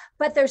everything,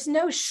 but there's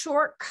no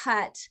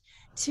shortcut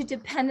to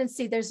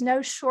dependency. There's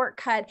no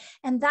shortcut.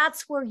 And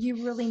that's where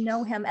you really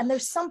know him. And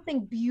there's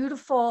something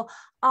beautiful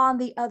on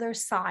the other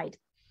side.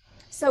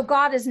 So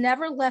God has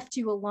never left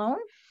you alone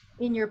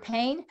in your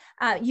pain.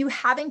 You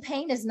having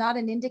pain is not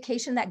an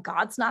indication that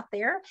God's not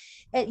there.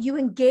 You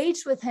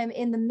engage with him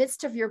in the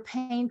midst of your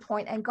pain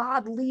point, and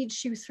God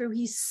leads you through.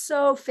 He's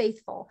so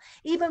faithful.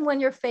 Even when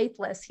you're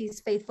faithless,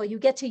 he's faithful. You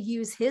get to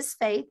use his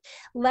faith.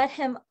 Let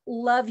him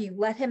love you.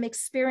 Let him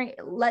experience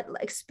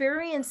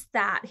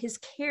that, his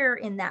care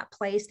in that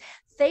place.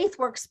 Faith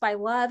works by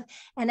love.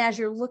 And as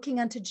you're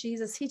looking unto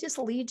Jesus, he just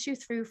leads you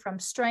through from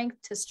strength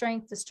to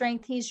strength to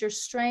strength. He's your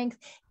strength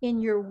in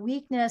your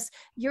weakness.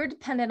 You're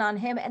dependent on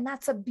him. And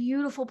that's a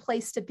beautiful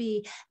place to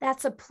be.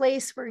 That's a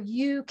place where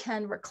you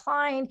can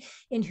recline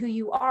in who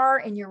you are,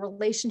 in your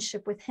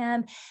relationship with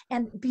him,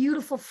 and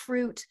beautiful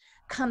fruit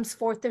comes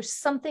forth. There's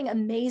something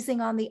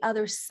amazing on the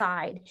other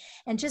side.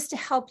 And just to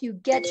help you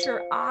get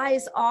your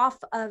eyes off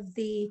of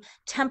the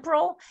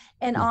temporal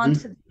and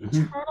onto the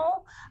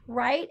eternal,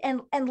 right?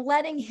 And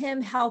letting him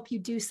help you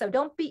do so.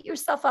 Don't beat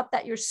yourself up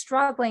that you're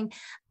struggling,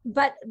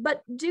 but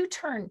do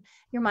turn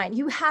your mind.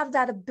 You have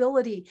that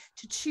ability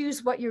to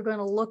choose what you're going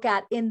to look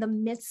at in the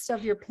midst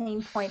of your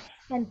pain point.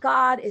 And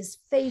God is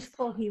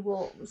faithful. He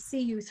will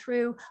see you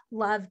through.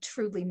 Love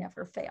truly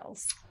never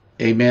fails.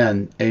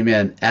 Amen.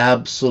 Amen.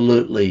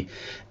 Absolutely.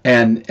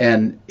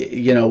 And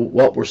you know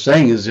what we're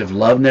saying is, if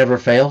love never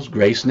fails,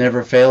 grace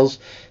never fails.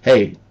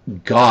 Hey,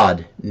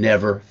 God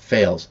never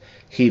fails.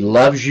 He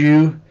loves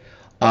you.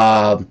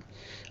 Uh,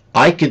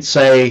 I could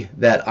say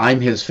that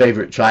I'm His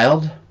favorite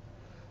child,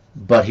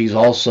 but He's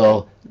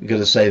also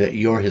going to say that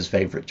you're His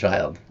favorite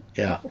child.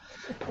 Yeah.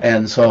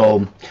 And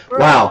so, We're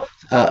wow.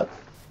 all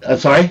I'm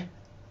sorry.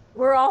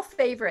 we're all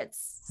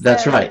favorites.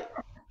 That's So right.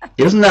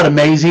 Isn't that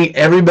amazing?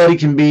 Everybody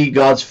can be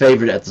God's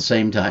favorite at the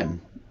same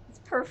time. it's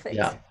perfect.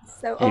 Yeah.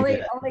 So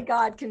Amen. only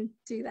God can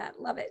do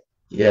that. Love it.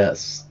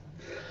 Yes.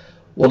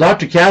 Well,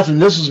 Dr. Catherine,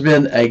 this has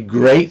been a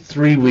great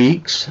 3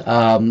 weeks.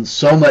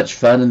 So much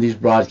fun in these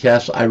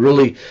broadcasts. I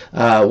really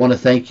want to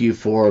thank you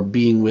for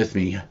being with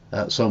me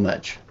so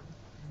much.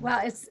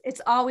 Well,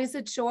 it's always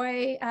a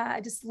joy.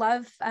 I just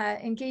love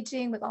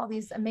engaging with all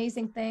these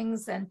amazing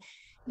things, and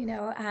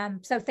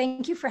so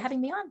thank you for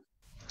having me on.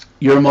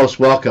 You're most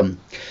welcome.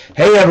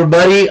 Hey,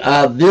 everybody.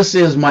 This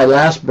is my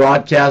last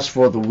broadcast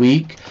for the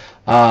week.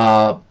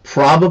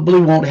 Probably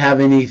won't have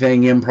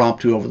anything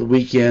impromptu over the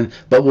weekend,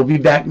 but we'll be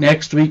back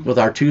next week with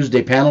our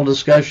Tuesday panel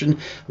discussion.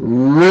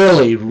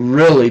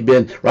 Really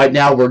been, right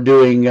now we're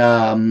doing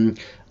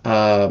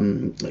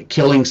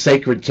killing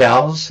sacred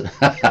cows.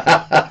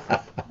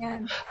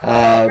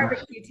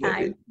 Barbecue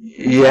time.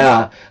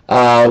 Yeah.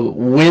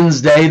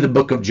 Wednesday, the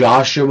book of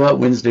Joshua,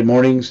 Wednesday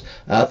mornings,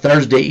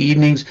 Thursday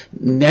evenings.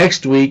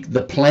 Next week,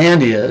 the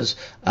plan is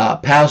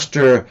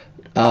Pastor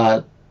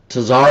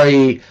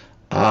Tazari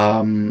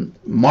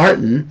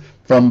Martin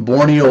from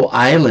Borneo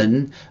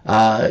Island,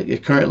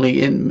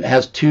 currently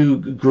has 2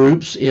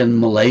 groups in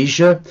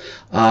Malaysia,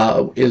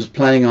 is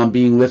planning on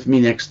being with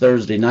me next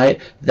Thursday night.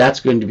 That's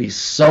going to be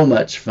so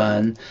much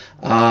fun.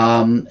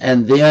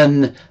 And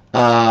then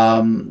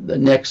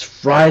next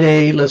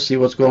Friday, let's see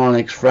what's going on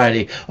next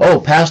Friday. Oh,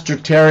 Pastor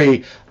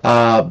Terry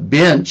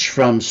Bench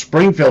from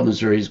Springfield,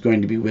 Missouri is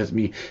going to be with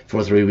me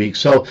for 3 weeks.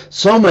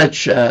 So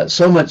much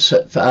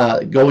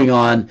going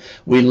on.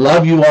 We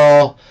love you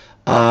all.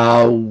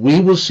 We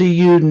will see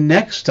you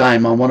next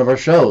time on one of our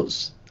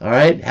shows. All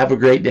right. Have a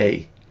great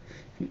day.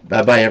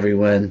 Bye-bye,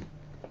 everyone.